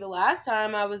freaking the last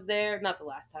time I was there, not the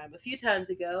last time, a few times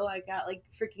ago, I got like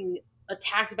freaking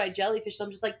attacked by jellyfish. So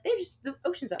I'm just like, the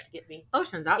ocean's out to get me.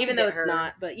 Ocean's out even to though get it's her.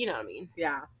 Not, but you know what I mean.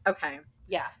 Yeah. Okay.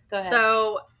 Yeah. Go ahead.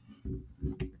 So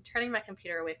I'm turning my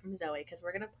computer away from Zoe because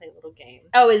we're gonna play a little game.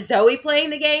 Oh, is Zoe playing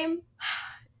the game?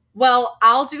 Well,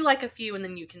 I'll do like a few and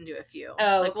then you can do a few.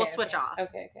 Oh, like we'll switch off.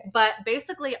 Okay. But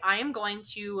basically, I am going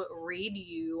to read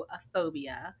you a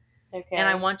phobia. Okay. And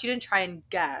I want you to try and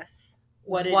guess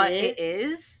what it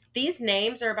is. These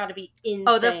names are about to be insane.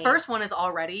 Oh, the first one is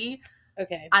already.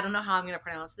 Okay. I don't know how I'm going to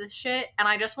pronounce this shit. And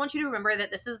I just want you to remember that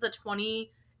this is the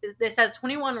It says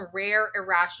 21 rare,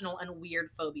 irrational, and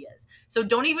weird phobias. So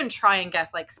don't even try and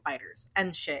guess like spiders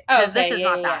and shit. Because this is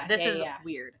not that. This is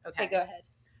weird. Okay, go ahead.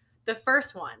 The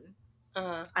first one.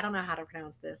 I don't know how to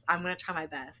pronounce this. I'm going to try my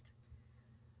best.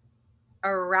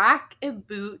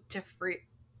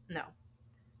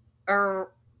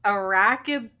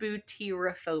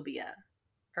 Arachibutyrophobia.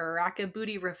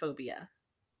 Arachibutyrophobia.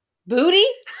 Booty?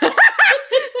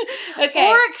 Okay.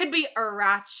 Or it could be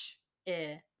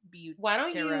arachibutyrophobia. Why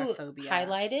don't you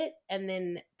highlight it and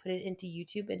then put it into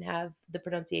YouTube and have the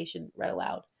pronunciation read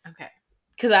aloud? Okay.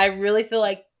 Because I really feel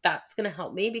like that's going to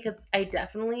help me because I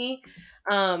definitely...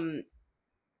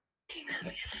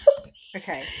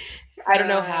 Okay. I don't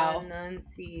know how.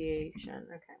 Pronunciation.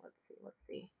 Okay, let's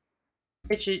see.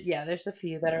 It should, there's a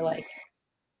few that are like...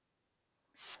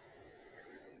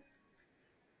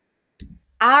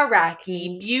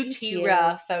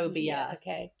 Arachibutyrophobia.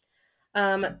 Okay.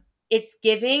 It's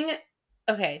giving...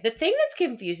 Okay, the thing that's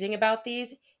confusing about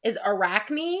these is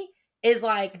arachne is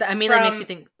like... that makes you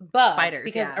think bug, spiders.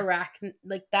 Because arachne...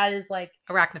 Like, that is like...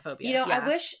 Arachnophobia. I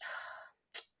wish...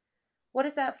 What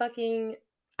is that fucking...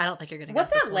 I don't think you're going to guess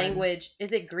this one. What's that language?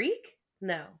 Is it Greek?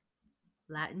 No.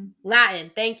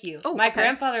 Latin, thank you. My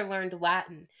grandfather learned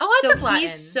Latin. I took Latin.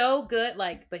 He's so good,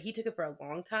 but he took it for a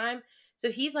long time. So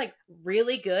he's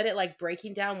really good at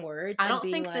breaking down words. I don't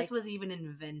think this was even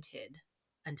invented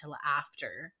until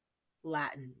after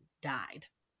Latin died.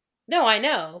 No, I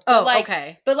know. But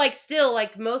okay. But still,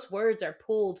 most words are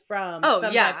pulled from. You know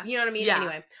what I mean? Yeah.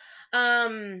 Anyway,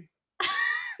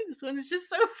 this one's just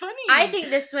so funny. I think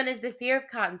this one is the fear of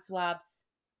cotton swabs.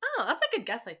 Oh, that's a good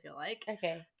guess. I feel like.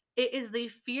 Okay. It is the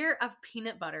fear of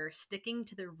peanut butter sticking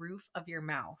to the roof of your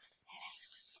mouth.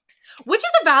 Which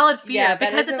is a valid fear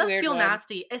because it does feel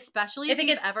nasty, especially if it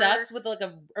gets stuck with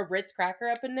a Ritz cracker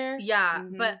up in there. Yeah,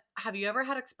 but have you ever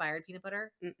had expired peanut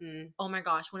butter? Mm-mm. Oh my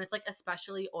gosh, when it's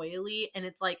especially oily and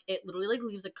it's it literally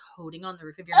leaves a coating on the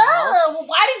roof of your mouth. Oh, well,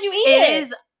 why did you eat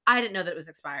it? I didn't know that it was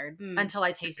expired until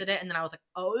I tasted it, and then I was like,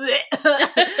 oh,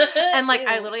 and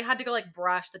I literally had to go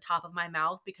brush the top of my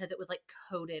mouth because it was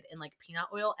coated in peanut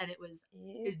oil, and it was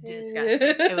disgusting.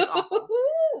 It was awful.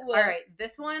 All right,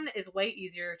 this one is way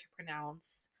easier to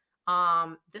pronounce.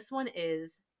 This one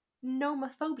is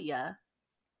nomophobia.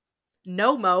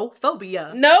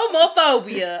 Nomophobia.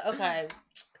 Nomophobia. Okay.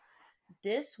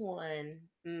 This one.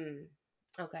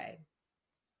 Okay.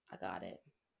 I got it.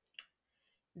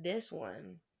 This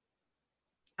one.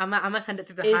 I'm gonna send it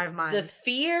through the hive mind. The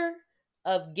fear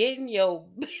of getting your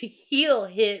heel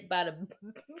hit by the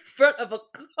front of a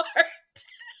cart.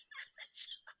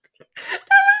 That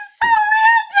was so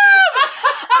random.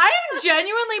 I'm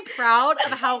genuinely proud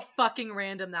of how fucking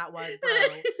random that was, bro.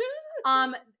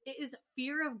 It is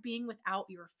fear of being without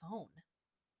your phone.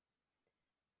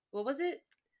 What was it?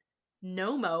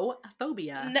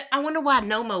 Nomophobia. I wonder why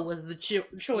Nomo was the choice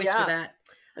for that.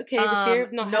 Okay, the fear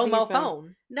of not having your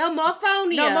phone.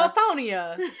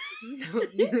 Nomophonia.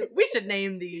 We should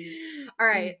name these. All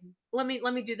right, let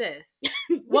me do this.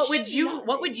 What would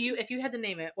you if you had to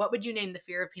name it? What would you name the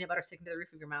fear of peanut butter sticking to the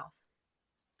roof of your mouth?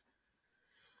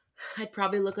 I'd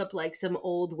probably look up some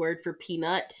old word for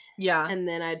peanut. Yeah, and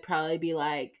then I'd probably be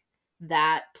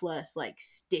that plus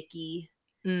sticky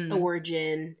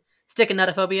origin. Sticking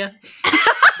nutophobia.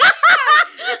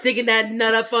 Sticking that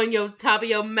nut up on your top of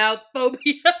your mouth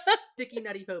phobia. Sticky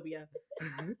nutty phobia.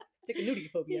 Sticky nutty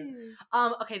phobia.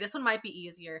 Okay, this one might be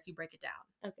easier if you break it down.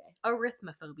 Okay.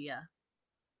 Arithmophobia.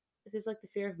 Is this the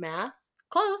fear of math?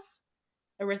 Close.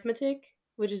 Arithmetic,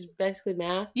 which is basically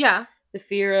math. Yeah. The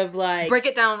fear of break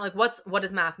it down. What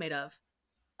is math made of?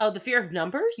 Oh, the fear of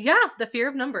numbers? Yeah, the fear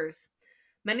of numbers.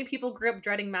 Many people grew up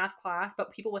dreading math class,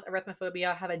 but people with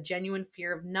arithmophobia have a genuine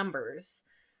fear of numbers.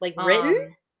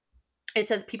 Written? It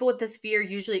says people with this fear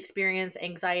usually experience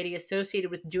anxiety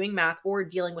associated with doing math or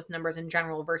dealing with numbers in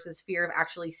general versus fear of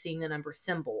actually seeing the number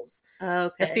symbols.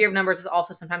 Okay. The fear of numbers is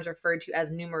also sometimes referred to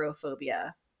as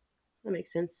numerophobia. That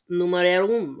makes sense. Numero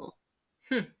uno.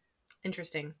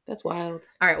 Interesting. That's wild.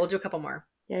 All right, we'll do a couple more.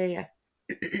 Yeah.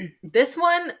 This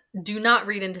one, do not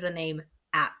read into the name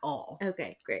at all.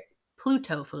 Okay, great.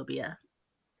 Plutophobia.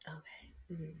 Okay.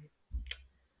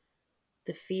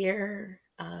 The fear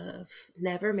of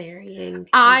never marrying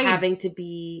and having to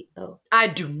be... Oh. I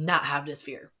do not have this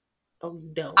fear. Oh,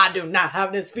 you don't? I do not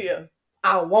have this fear.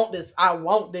 I want this. I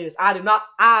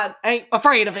ain't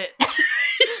afraid of it.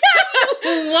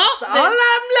 That's all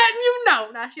I'm letting you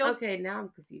know. Okay, now I'm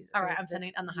confused. All right, I'm sending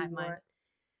it on the hive mind.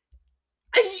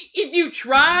 If you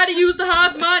try to use the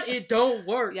hive mind, it don't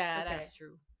work. Yeah, okay. That's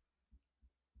true.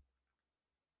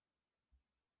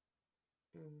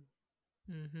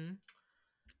 Mm-hmm.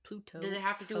 Pluto. Does it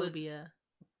have to do with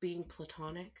Being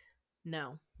platonic?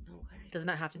 No. Okay. Does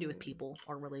not have to do with people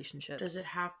or relationships. Does it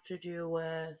have to do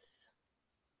with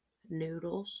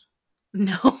noodles?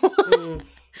 No.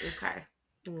 Okay.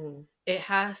 It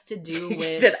has to do with...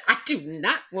 She said, I do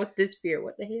not want this fear.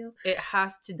 What the hell? It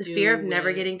has to do with... The fear of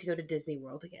never getting to go to Disney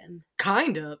World again.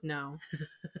 Kind of. No.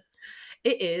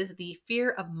 It is the fear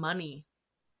of money.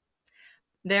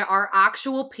 There are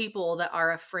actual people that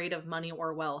are afraid of money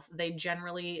or wealth. They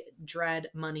generally dread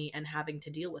money and having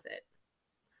to deal with it.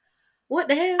 What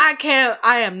the hell?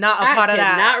 I am not a part of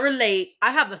that. I cannot relate.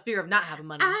 I have the fear of not having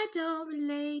money. I don't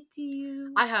relate to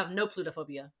you. I have no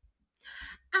plutophobia.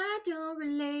 I don't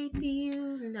relate to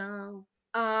you, no.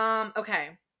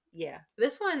 Okay. Yeah.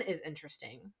 This one is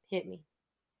interesting. Hit me.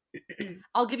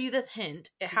 I'll give you this hint.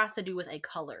 It has to do with a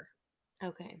color.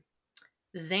 Okay.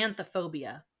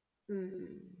 Xanthophobia.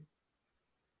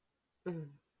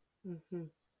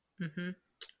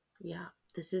 Yeah.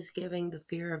 This is giving the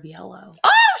fear of yellow.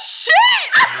 Oh, shit!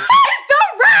 It's so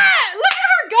red! Look at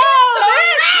her go! So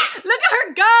look at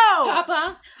her go!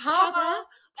 Papa.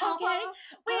 Okay.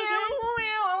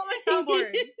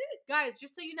 Soundboard. Guys,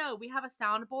 just so you know, we have a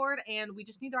soundboard and we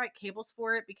just need the right cables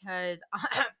for it because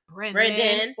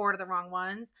Brendan ordered the wrong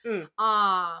ones.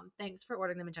 Thanks for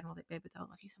ordering them in general, babe. I love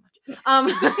you so much.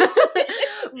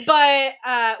 But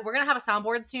we're gonna have a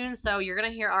soundboard soon, so you're gonna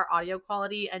hear our audio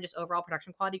quality and just overall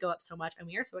production quality go up so much, and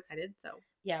we are so excited. So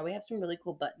yeah, we have some really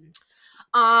cool buttons.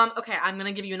 Okay, I'm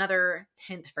gonna give you another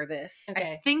hint for this.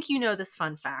 Okay. I think you know this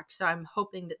fun fact, so I'm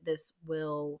hoping that this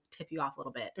will tip you off a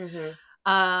little bit.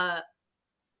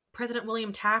 President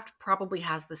William Taft probably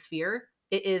has this fear.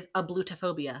 It is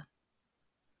ablutophobia.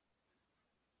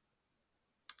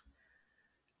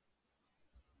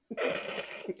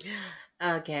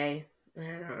 Okay.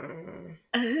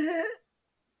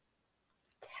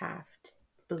 Taft.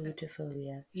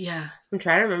 Ablutophobia. Yeah. I'm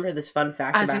trying to remember this fun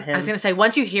fact about him. I was going to say,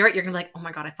 once you hear it, you're going to be like, oh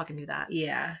my God, I fucking knew that.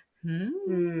 Yeah.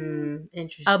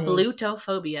 Interesting.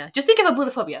 Ablutophobia. Just think of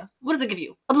ablutophobia. What does it give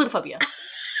you? Ablutophobia.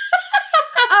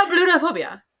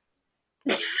 Ablutophobia.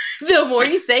 The more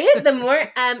you say it, the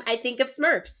more I think of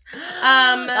Smurfs.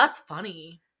 That's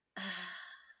funny.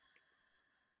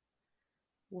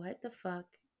 What the fuck?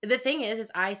 The thing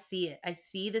is I see it. I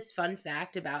see this fun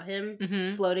fact about him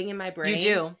floating in my brain. You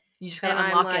do. You just gotta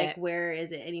unlock it. I'm like, where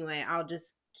is it? Anyway, I'll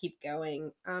just keep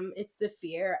going. It's the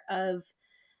fear of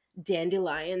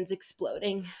dandelions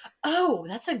exploding. Oh,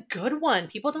 that's a good one.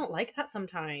 People don't like that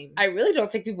sometimes. I really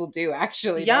don't think people do,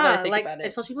 actually. Yeah, like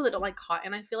especially people that don't like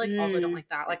cotton. I feel like also don't like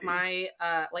that. Like my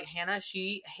like Hannah,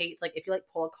 she hates like if you like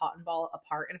pull a cotton ball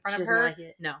apart in front of her. Like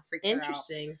it. No, freaks her out.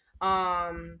 Interesting.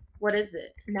 What is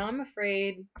it? Now I'm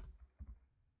afraid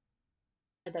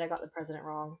that I got the president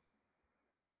wrong.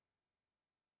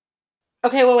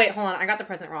 Okay, wait, hold on. I got the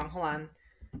president wrong. Hold on.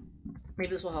 Maybe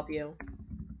this will help you.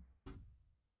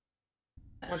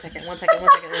 One second. I'm over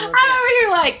here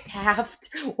like, Taft.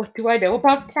 What do I know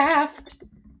about Taft?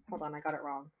 Hold on, I got it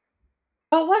wrong.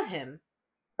 Oh, it was him.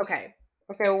 Okay.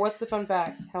 Okay, well, what's the fun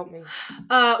fact? Help me.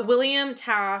 William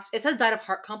Taft, it says died of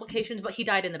heart complications, but he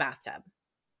died in the bathtub.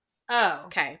 Oh.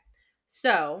 Okay.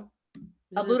 So,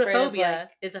 ablutophobia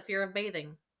is a fear of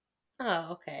bathing.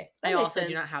 Oh, okay. I also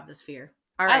do not have this fear.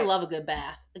 All right. I love a good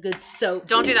bath. A good soap.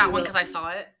 Don't do that one because I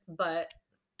saw it, but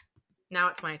now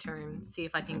it's my turn. See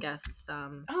if I can guess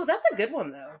some. Oh, that's a good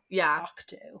one, though. Yeah.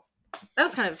 Octo. That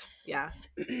was kind of, yeah.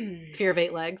 Fear of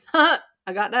 8 legs. I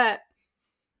got that.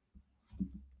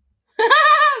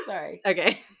 Sorry.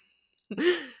 Okay.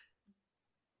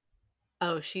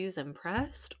 Oh, she's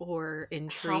impressed or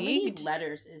intrigued? How many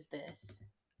letters is this?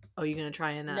 Oh, you're going to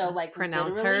try and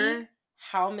pronounce her?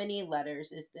 How many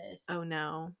letters is this? Oh,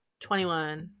 no.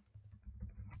 21.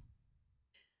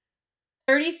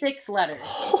 36 letters.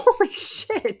 Holy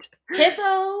shit.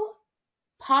 Hippo,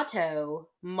 pato,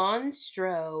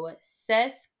 monstro,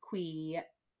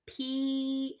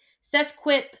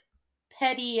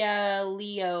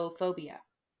 sesquipedaliophobia.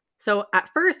 So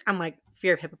at first, I'm like,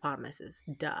 fear of hippopotamuses.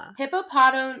 Duh.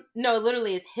 No,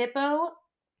 literally it's hippo,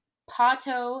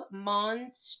 pato,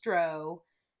 monstro,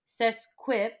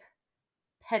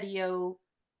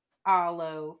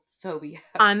 sesquipedaliophobia.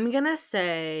 I'm going to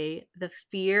say the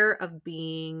fear of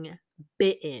being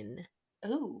bitten.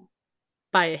 Ooh.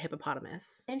 By a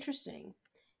hippopotamus. Interesting.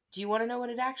 Do you want to know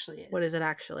what it actually is? What is it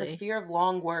actually? The fear of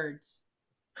long words.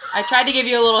 I tried to give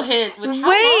you a little hint with how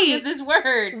long is this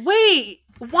word? Wait.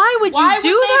 Why would you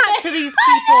do that to these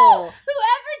people?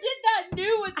 Whoever did that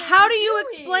knew what they How were do you doing.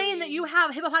 explain that you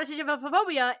have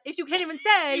hippopotamusphobia if you can't even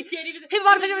say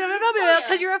hippopotamusphobia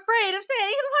because you're afraid of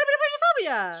saying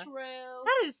hippopotamusphobia? True.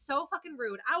 That is so fucking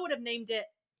rude. I would have named it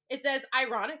It says,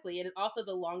 ironically, it is also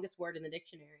the longest word in the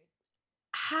dictionary.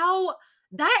 How?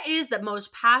 That is the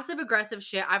most passive-aggressive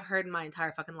shit I've heard in my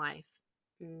entire fucking life.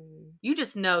 You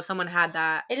just know someone had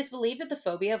that. It is believed that the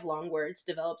phobia of long words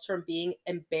develops from being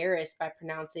embarrassed by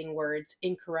pronouncing words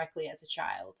incorrectly as a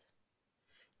child.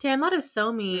 Damn, that is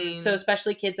so mean. So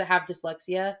especially kids that have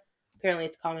dyslexia, apparently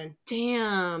it's common.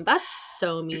 Damn, that's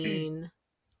so mean.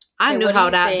 I knew how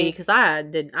that'd be because I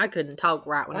couldn't talk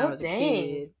right when I was a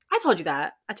kid. I told you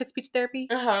that. I took speech therapy.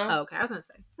 Oh, okay. I was gonna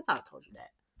say. I thought I told you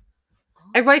that.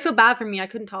 Everybody feel bad for me. I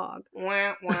couldn't talk.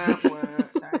 Wah, wah, wah.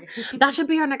 Sorry. That should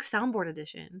be our next soundboard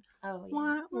edition. Oh, yeah.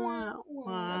 Wah, wah,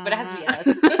 wah. But it has to be us.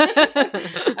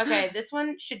 Okay, this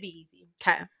one should be easy.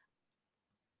 Okay.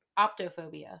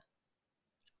 Optophobia.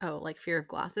 Oh, like fear of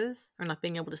glasses or not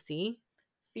being able to see?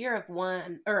 Fear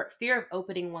of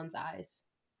opening one's eyes.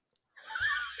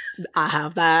 I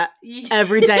have that.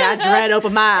 Every day I dread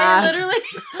open my eyes. Literally.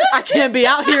 I can't be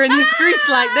out here in these streets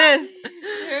like this.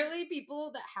 Apparently,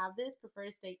 people that have this prefer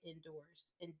to stay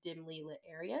indoors in dimly lit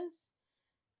areas.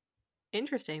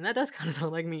 Interesting. That does kind of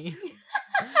sound like me.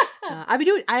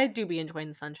 I do be enjoying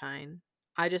the sunshine.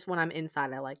 I just, when I'm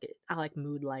inside, I like it. I like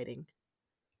mood lighting.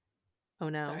 Oh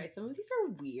no. Sorry, some of these are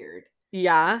weird.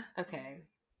 Yeah. Okay.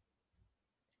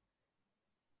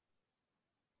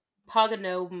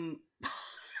 Poganophobia.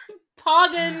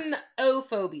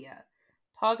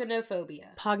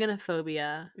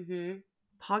 Poganophobia. Mm-hmm.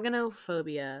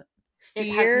 Poganophobia.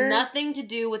 It has nothing to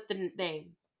do with the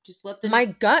name. Just let the My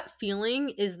gut feeling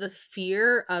is the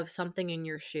fear of something in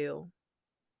your shoe.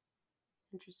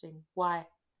 Interesting. Why?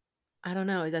 I don't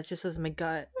know. That just was my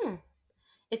gut.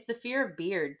 It's the fear of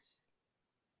beards.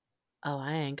 Oh,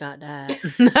 I ain't got that.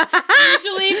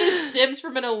 Usually this stems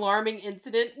from an alarming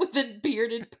incident with a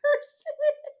bearded person.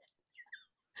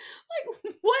 Like,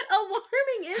 what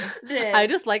alarming incident? I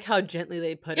just like how gently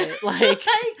they put it. Like,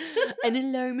 an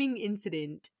alarming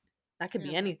incident. That could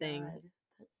be anything.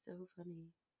 That's so funny.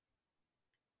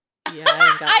 Yeah, I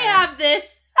ain't got that. I have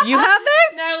this. You have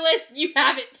this? No, listen, you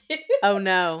have it too. Oh,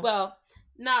 no. Well,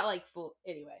 not like full.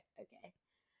 Anyway, okay.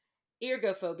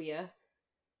 Ergophobia.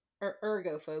 Or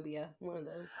ergophobia. One of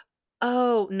those.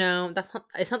 Oh, no.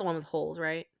 It's not the one with holes,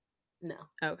 right? No.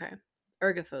 Okay.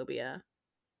 Ergophobia.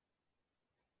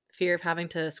 Fear of having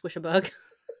to squish a bug.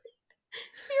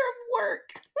 Fear of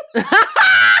work.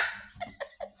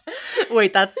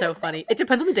 Wait, that's so funny. It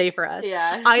depends on the day for us.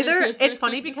 Yeah. Either it's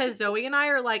funny because Zoe and I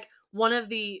are like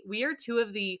we are two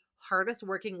of the hardest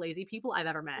working lazy people I've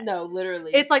ever met. No,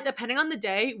 literally. It's like depending on the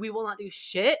day, we will not do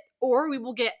shit or we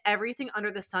will get everything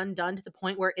under the sun done to the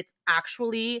point where it's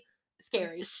actually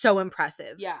scary. So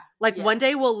impressive. Yeah. Like one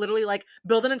day we'll literally like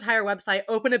build an entire website,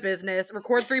 open a business,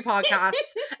 record 3 podcasts,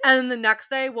 and then the next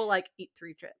day we'll like eat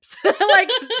 3 chips. Like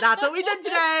that's what we did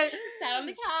today. Sat on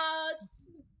the couch.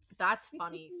 That's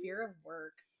funny. Fear of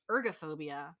work.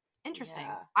 Ergophobia. Interesting.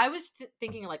 Yeah. I was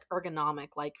thinking like ergonomic,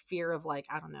 like fear of like,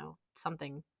 I don't know,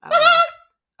 something. I don't know.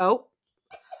 Oh.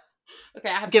 Okay,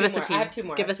 I have Give two us more. the tea. I have 2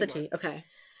 more. Give us the tea. Okay.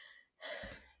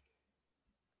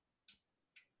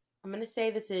 I'm going to say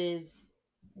this is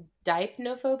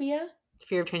dipnophobia.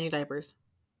 Fear of changing diapers.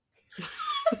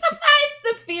 It's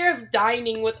the fear of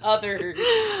dining with others.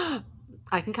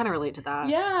 I can kind of relate to that.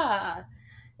 Yeah.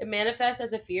 It manifests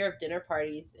as a fear of dinner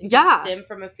parties. It can stem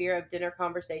from a fear of dinner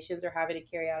conversations or having to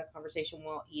carry out a conversation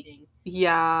while eating.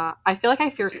 Yeah. I feel like I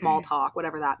fear small talk,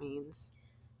 whatever that means.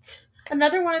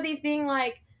 Another one of these being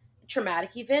like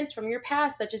traumatic events from your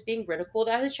past, such as being ridiculed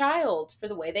as a child for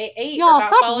the way they ate. Y'all,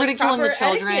 stop ridiculing the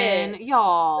children. Etiquette.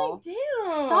 Y'all. Like,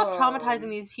 damn. Stop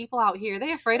traumatizing these people out here.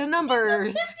 They're afraid of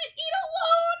numbers. They have to eat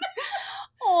alone.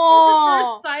 Aww.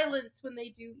 Or prefer silence when they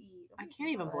do eat. I can't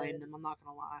even blame them, I'm not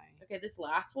gonna lie. Okay, this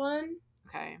last one.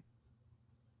 Okay.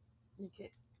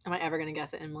 Am I ever gonna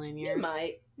guess it in a million years? You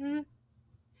might.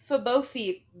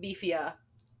 Phobophobia. Is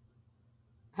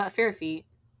that fear of feet?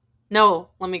 No,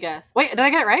 let me guess. Wait, did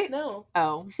I get it right? No.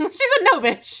 Oh. She said no,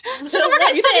 bitch. You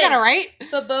thought you got it right?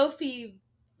 Phobophobia.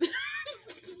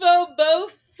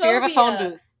 Fear of a phone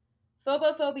booth.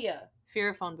 Phobophobia. Fear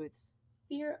of phone booths.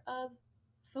 Fear of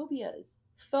phobias.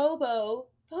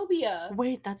 Phobophobia.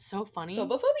 Wait, that's so funny.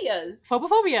 Phobophobias. It's the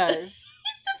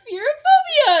fear of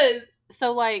phobias.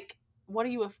 So, like, what are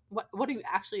you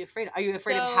actually afraid of? Are you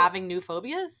afraid of having new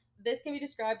phobias? This can be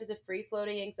described as a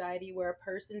free-floating anxiety where a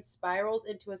person spirals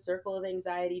into a circle of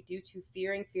anxiety due to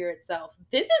fearing fear itself.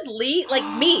 This is me.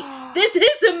 This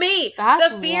is me.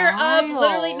 That's the fear wild. Of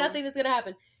literally nothing that's going to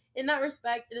happen. In that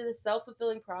respect, it is a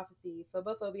self-fulfilling prophecy.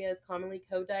 Phobophobia is commonly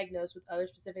co-diagnosed with other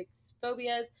specific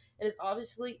phobias and is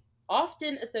obviously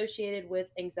often associated with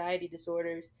anxiety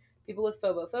disorders. People with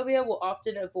phobophobia will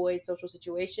often avoid social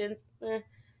situations,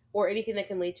 or anything that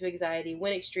can lead to anxiety.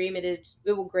 When extreme, it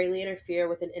will greatly interfere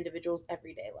with an individual's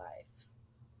everyday life.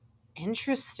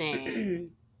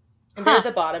 Interesting. And then at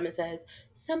the bottom it says,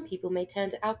 some people may turn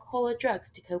to alcohol or drugs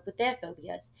to cope with their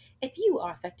phobias. If you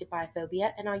are affected by a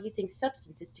phobia and are using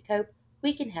substances to cope,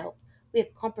 we can help. We have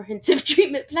a comprehensive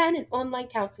treatment plan and online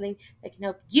counseling that can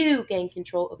help you gain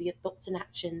control over your thoughts and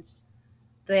actions.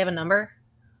 Do they have a number?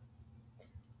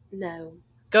 No.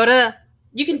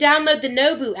 You can download the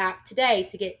Nobu app today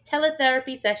to get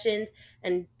teletherapy sessions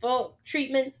and full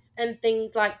treatments and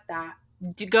things like that.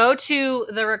 Go to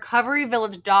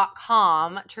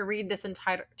therecoveryvillage.com to read this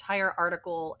entire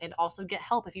article and also get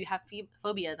help if you have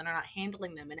phobias and are not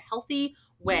handling them in a healthy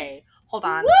way. Hold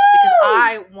on, because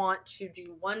I want to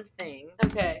do one thing.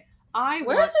 Okay.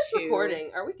 Where is this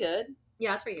recording? Are we good?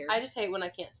 Yeah, it's right here. I just hate when I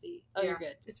can't see. Oh, yeah, you're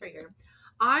good. It's right here.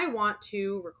 I want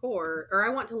to record, or I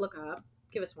want to look up.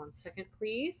 Give us 1 second,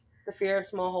 please. The fear of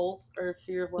small holes or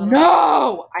fear of letters?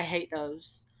 No! I hate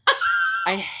those.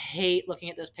 I hate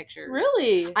looking at those pictures.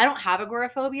 Really? I don't have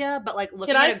agoraphobia, but like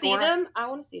looking at Can I see them? I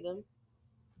want to see them.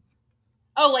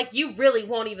 Oh, like you really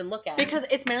won't even look at because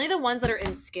it's mainly the ones that are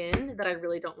in skin that I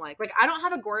really don't like. Like I don't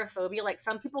have agoraphobia. Like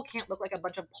some people can't look like a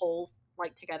bunch of poles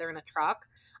like together in a truck.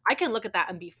 I can look at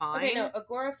that and be fine. Okay, no,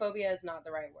 agoraphobia is not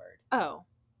the right word. Oh.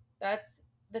 That's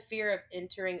the fear of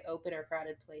entering open or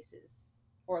crowded places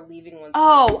or leaving one's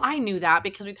home. I knew that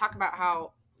because we talk about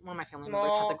how one of my family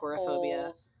members has agoraphobia.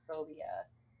 Holes phobia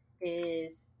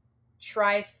is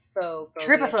trypophobia.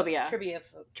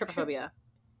 Trypophobia.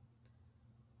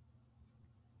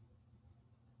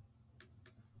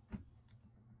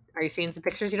 Are you seeing some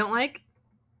pictures you don't like?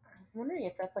 I'm wondering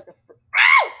if that's like a...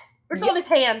 It's on his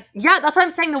hand. Yeah, that's what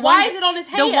I'm saying. Why is it on his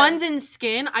hand? The ones in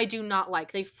skin, I do not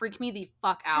like. They freak me the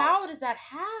fuck out. How does that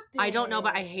happen? I don't know,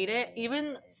 but I hate it.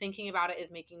 Even thinking about it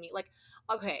is making me like...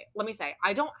 Okay, let me say.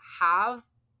 I don't have...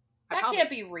 That can't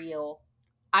be real.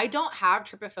 I don't have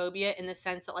trypophobia in the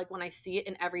sense that, like, when I see it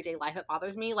in everyday life, it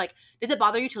bothers me. Like, does it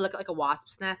bother you to look at, like, a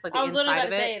wasp's nest? Like, the inside of it? I was literally about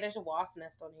to say, there's a wasp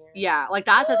nest on here. Yeah, like,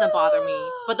 that doesn't bother me.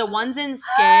 But the ones in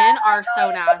skin are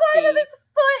so nasty. The bottom of his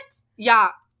foot!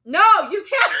 Yeah. No, you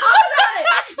can't talk about it!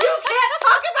 You can't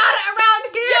talk about it around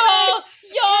here!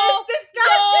 It's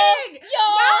disgusting! No!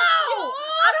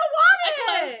 I don't want it!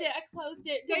 I closed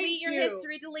it. Delete your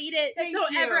history. Delete it.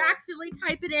 Don't ever accidentally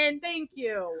type it in. Thank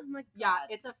you. Oh my God. Yeah,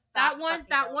 it's a that one.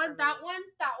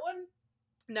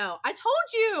 No, I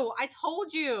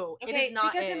told you. Okay, it is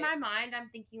not because it. In my mind, I'm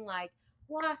thinking like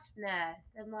wasp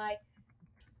nests and like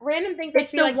random things.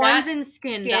 It's the ones in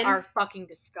skin that are fucking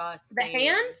disgusting. The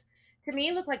hands, to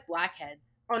me, look like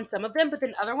blackheads on some of them, but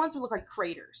then other ones will look like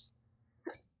craters.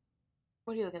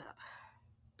 What are you looking up?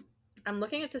 I'm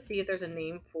looking up to see if there's a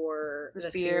name for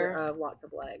the fear of lots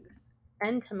of legs.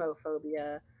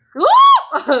 Entomophobia.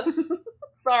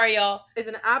 Sorry, y'all. Is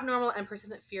an abnormal and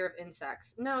persistent fear of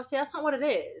insects. No, see, that's not what it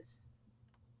is.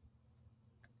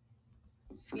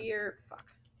 Fear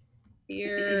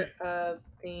of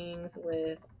things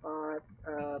with lots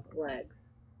of legs.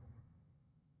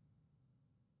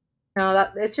 No,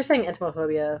 it's just saying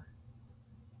entomophobia.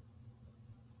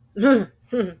 I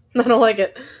don't like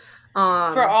it.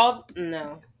 No. For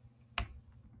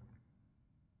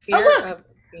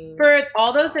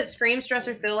all those that scream, stress,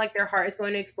 or feel like their heart is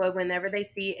going to explode whenever they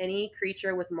see any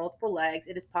creature with multiple legs,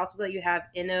 it is possible that you have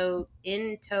entomophobia.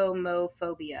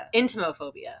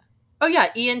 Entomophobia. Oh yeah,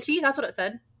 ENT, that's what it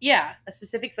said. Yeah, a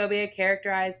specific phobia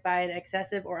characterized by an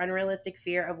excessive or unrealistic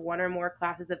fear of one or more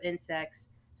classes of insects.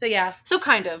 So yeah. So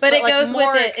kind of. But it goes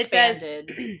more with it. Expanded.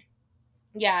 It says...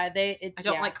 Yeah, I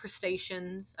don't like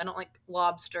crustaceans. I don't like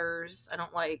lobsters. I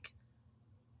don't like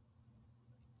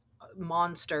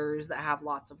monsters that have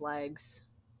lots of legs.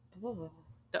 Ooh.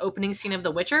 The opening scene of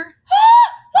The Witcher?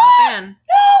 Not a fan.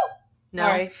 No.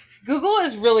 Sorry. Google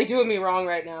is really doing me wrong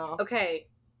right now. Okay.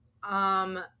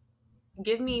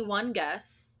 Give me one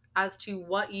guess as to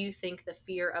what you think the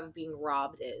fear of being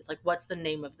robbed is. Like, what's the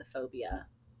name of the phobia?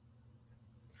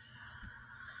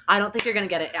 I don't think you're going to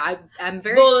get it. I'm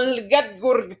very...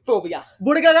 Bulgagophobia.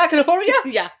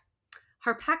 Yeah.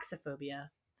 Harpaxophobia.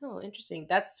 Oh, interesting.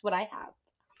 That's what I have.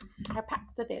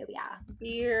 Harpaxophobia.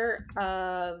 Fear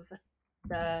of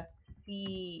the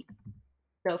sea.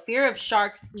 No, fear of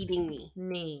sharks eating me.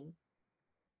 Name.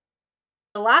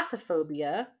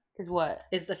 Thalassophobia. Is what?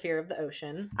 Is the fear of the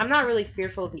ocean. I'm not really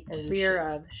fearful of the ocean. Fear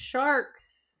of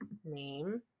sharks.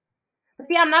 Name. But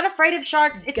see, I'm not afraid of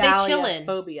sharks if they chillin'.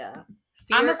 Phobia.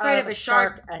 I'm afraid of a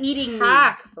shark eating me.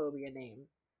 Phobia name.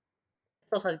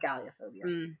 Still says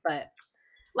galleophobia. But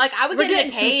like I would get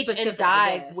in a cage and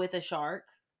dive with a shark.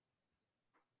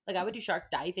 Like, I would do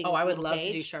shark diving. Oh, I would love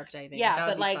to do shark diving. Yeah, that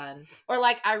but would be fun. Or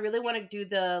like, I really want to do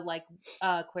the like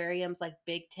aquariums, like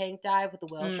big tank dive with the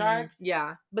whale sharks.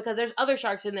 Yeah, because there's other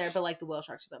sharks in there, but like the whale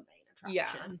sharks are the main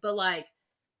attraction. Yeah, but like,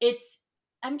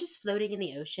 I'm just floating in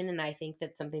the ocean, and I think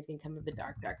that something's gonna come of the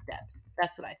dark, dark depths.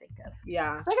 That's what I think of.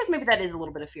 Yeah. So I guess maybe that is a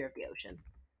little bit of fear of the ocean,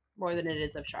 more than it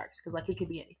is of sharks, because like it could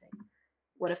be anything.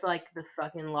 What if like the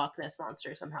fucking Loch Ness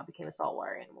monster somehow became a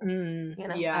saltwater animal? You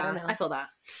know, yeah, I don't know. I feel that.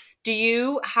 Do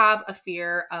you have a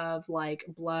fear of like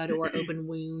blood or open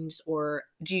wounds, or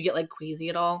do you get like queasy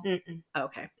at all?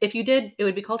 Okay. If you did, it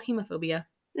would be called hemophobia,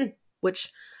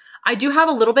 which I do have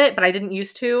a little bit, but I didn't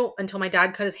used to until my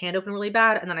dad cut his hand open really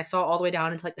bad, and then I saw all the way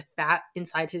down into like the fat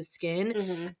inside his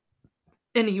skin.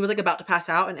 And he was like about to pass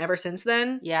out, and ever since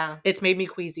then, it's made me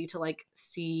queasy to like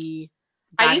see.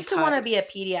 I used to want to be a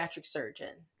pediatric surgeon,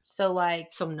 so no.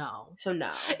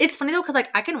 It's funny though, because like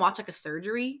I can watch like a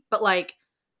surgery, but like,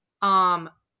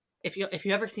 if you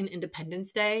ever seen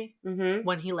Independence Day,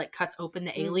 when he like cuts open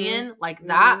the alien, like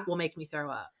that will make me throw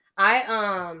up. A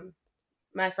lot of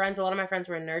my friends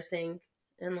were in nursing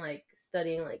and like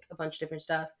studying like a bunch of different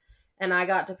stuff. And I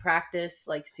got to practice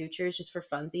like sutures just for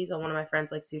funsies on one of my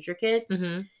friends' like suture kits.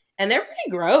 And they're pretty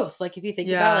gross. Like if you think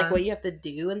about like what you have to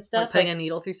do and stuff. Like putting a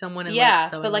needle through someone and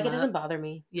but like it doesn't bother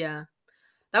me. Yeah.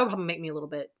 That would probably make me a little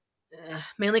bit,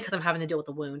 mainly because I'm having to deal with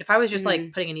the wound. If I was just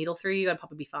like putting a needle through you, I'd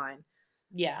probably be fine.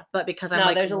 Yeah. But because I'm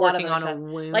like there's working on a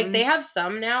wound. Like they have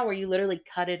some now where you literally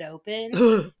cut it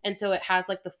open and so it has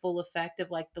like the full effect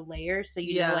of like the layers, so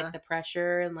you know like the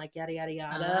pressure and like yada yada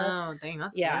yada. Oh dang,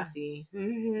 that's fancy.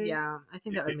 Yeah, I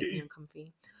think that would make me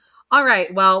uncomfy. All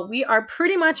right, well, we are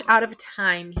pretty much out of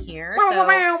time here. So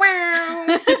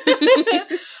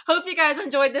hope you guys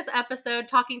enjoyed this episode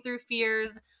talking through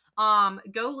fears.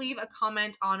 Go leave a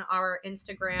comment on our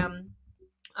Instagram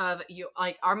of you,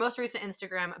 like our most recent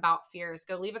Instagram about fears.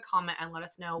 Go leave a comment and let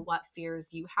us know what fears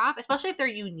you have, especially if they're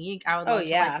unique. I would love to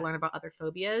like learn about other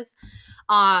phobias.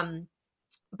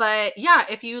 But yeah,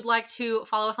 if you'd like to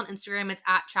follow us on Instagram, it's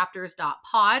at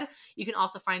chapters.pod. You can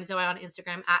also find Zoe on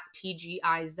Instagram at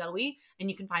TGIZoe. And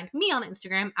you can find me on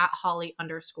Instagram at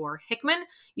Holly_Hickman.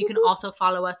 You can also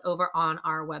follow us over on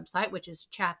our website, which is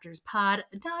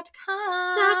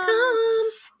chapterspod.com.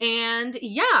 And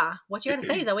yeah, what you got to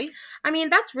say, Zoe? I mean,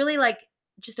 that's really like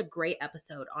just a great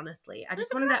episode, honestly. I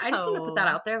just wanted to put that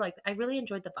out there. Like, I really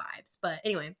enjoyed the vibes. But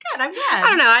anyway, good. I'm glad. I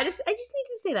don't know. I just need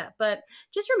to say that. But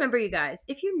just remember, you guys,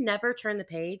 if you never turn the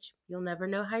page, you'll never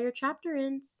know how your chapter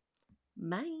ends.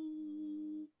 Bye.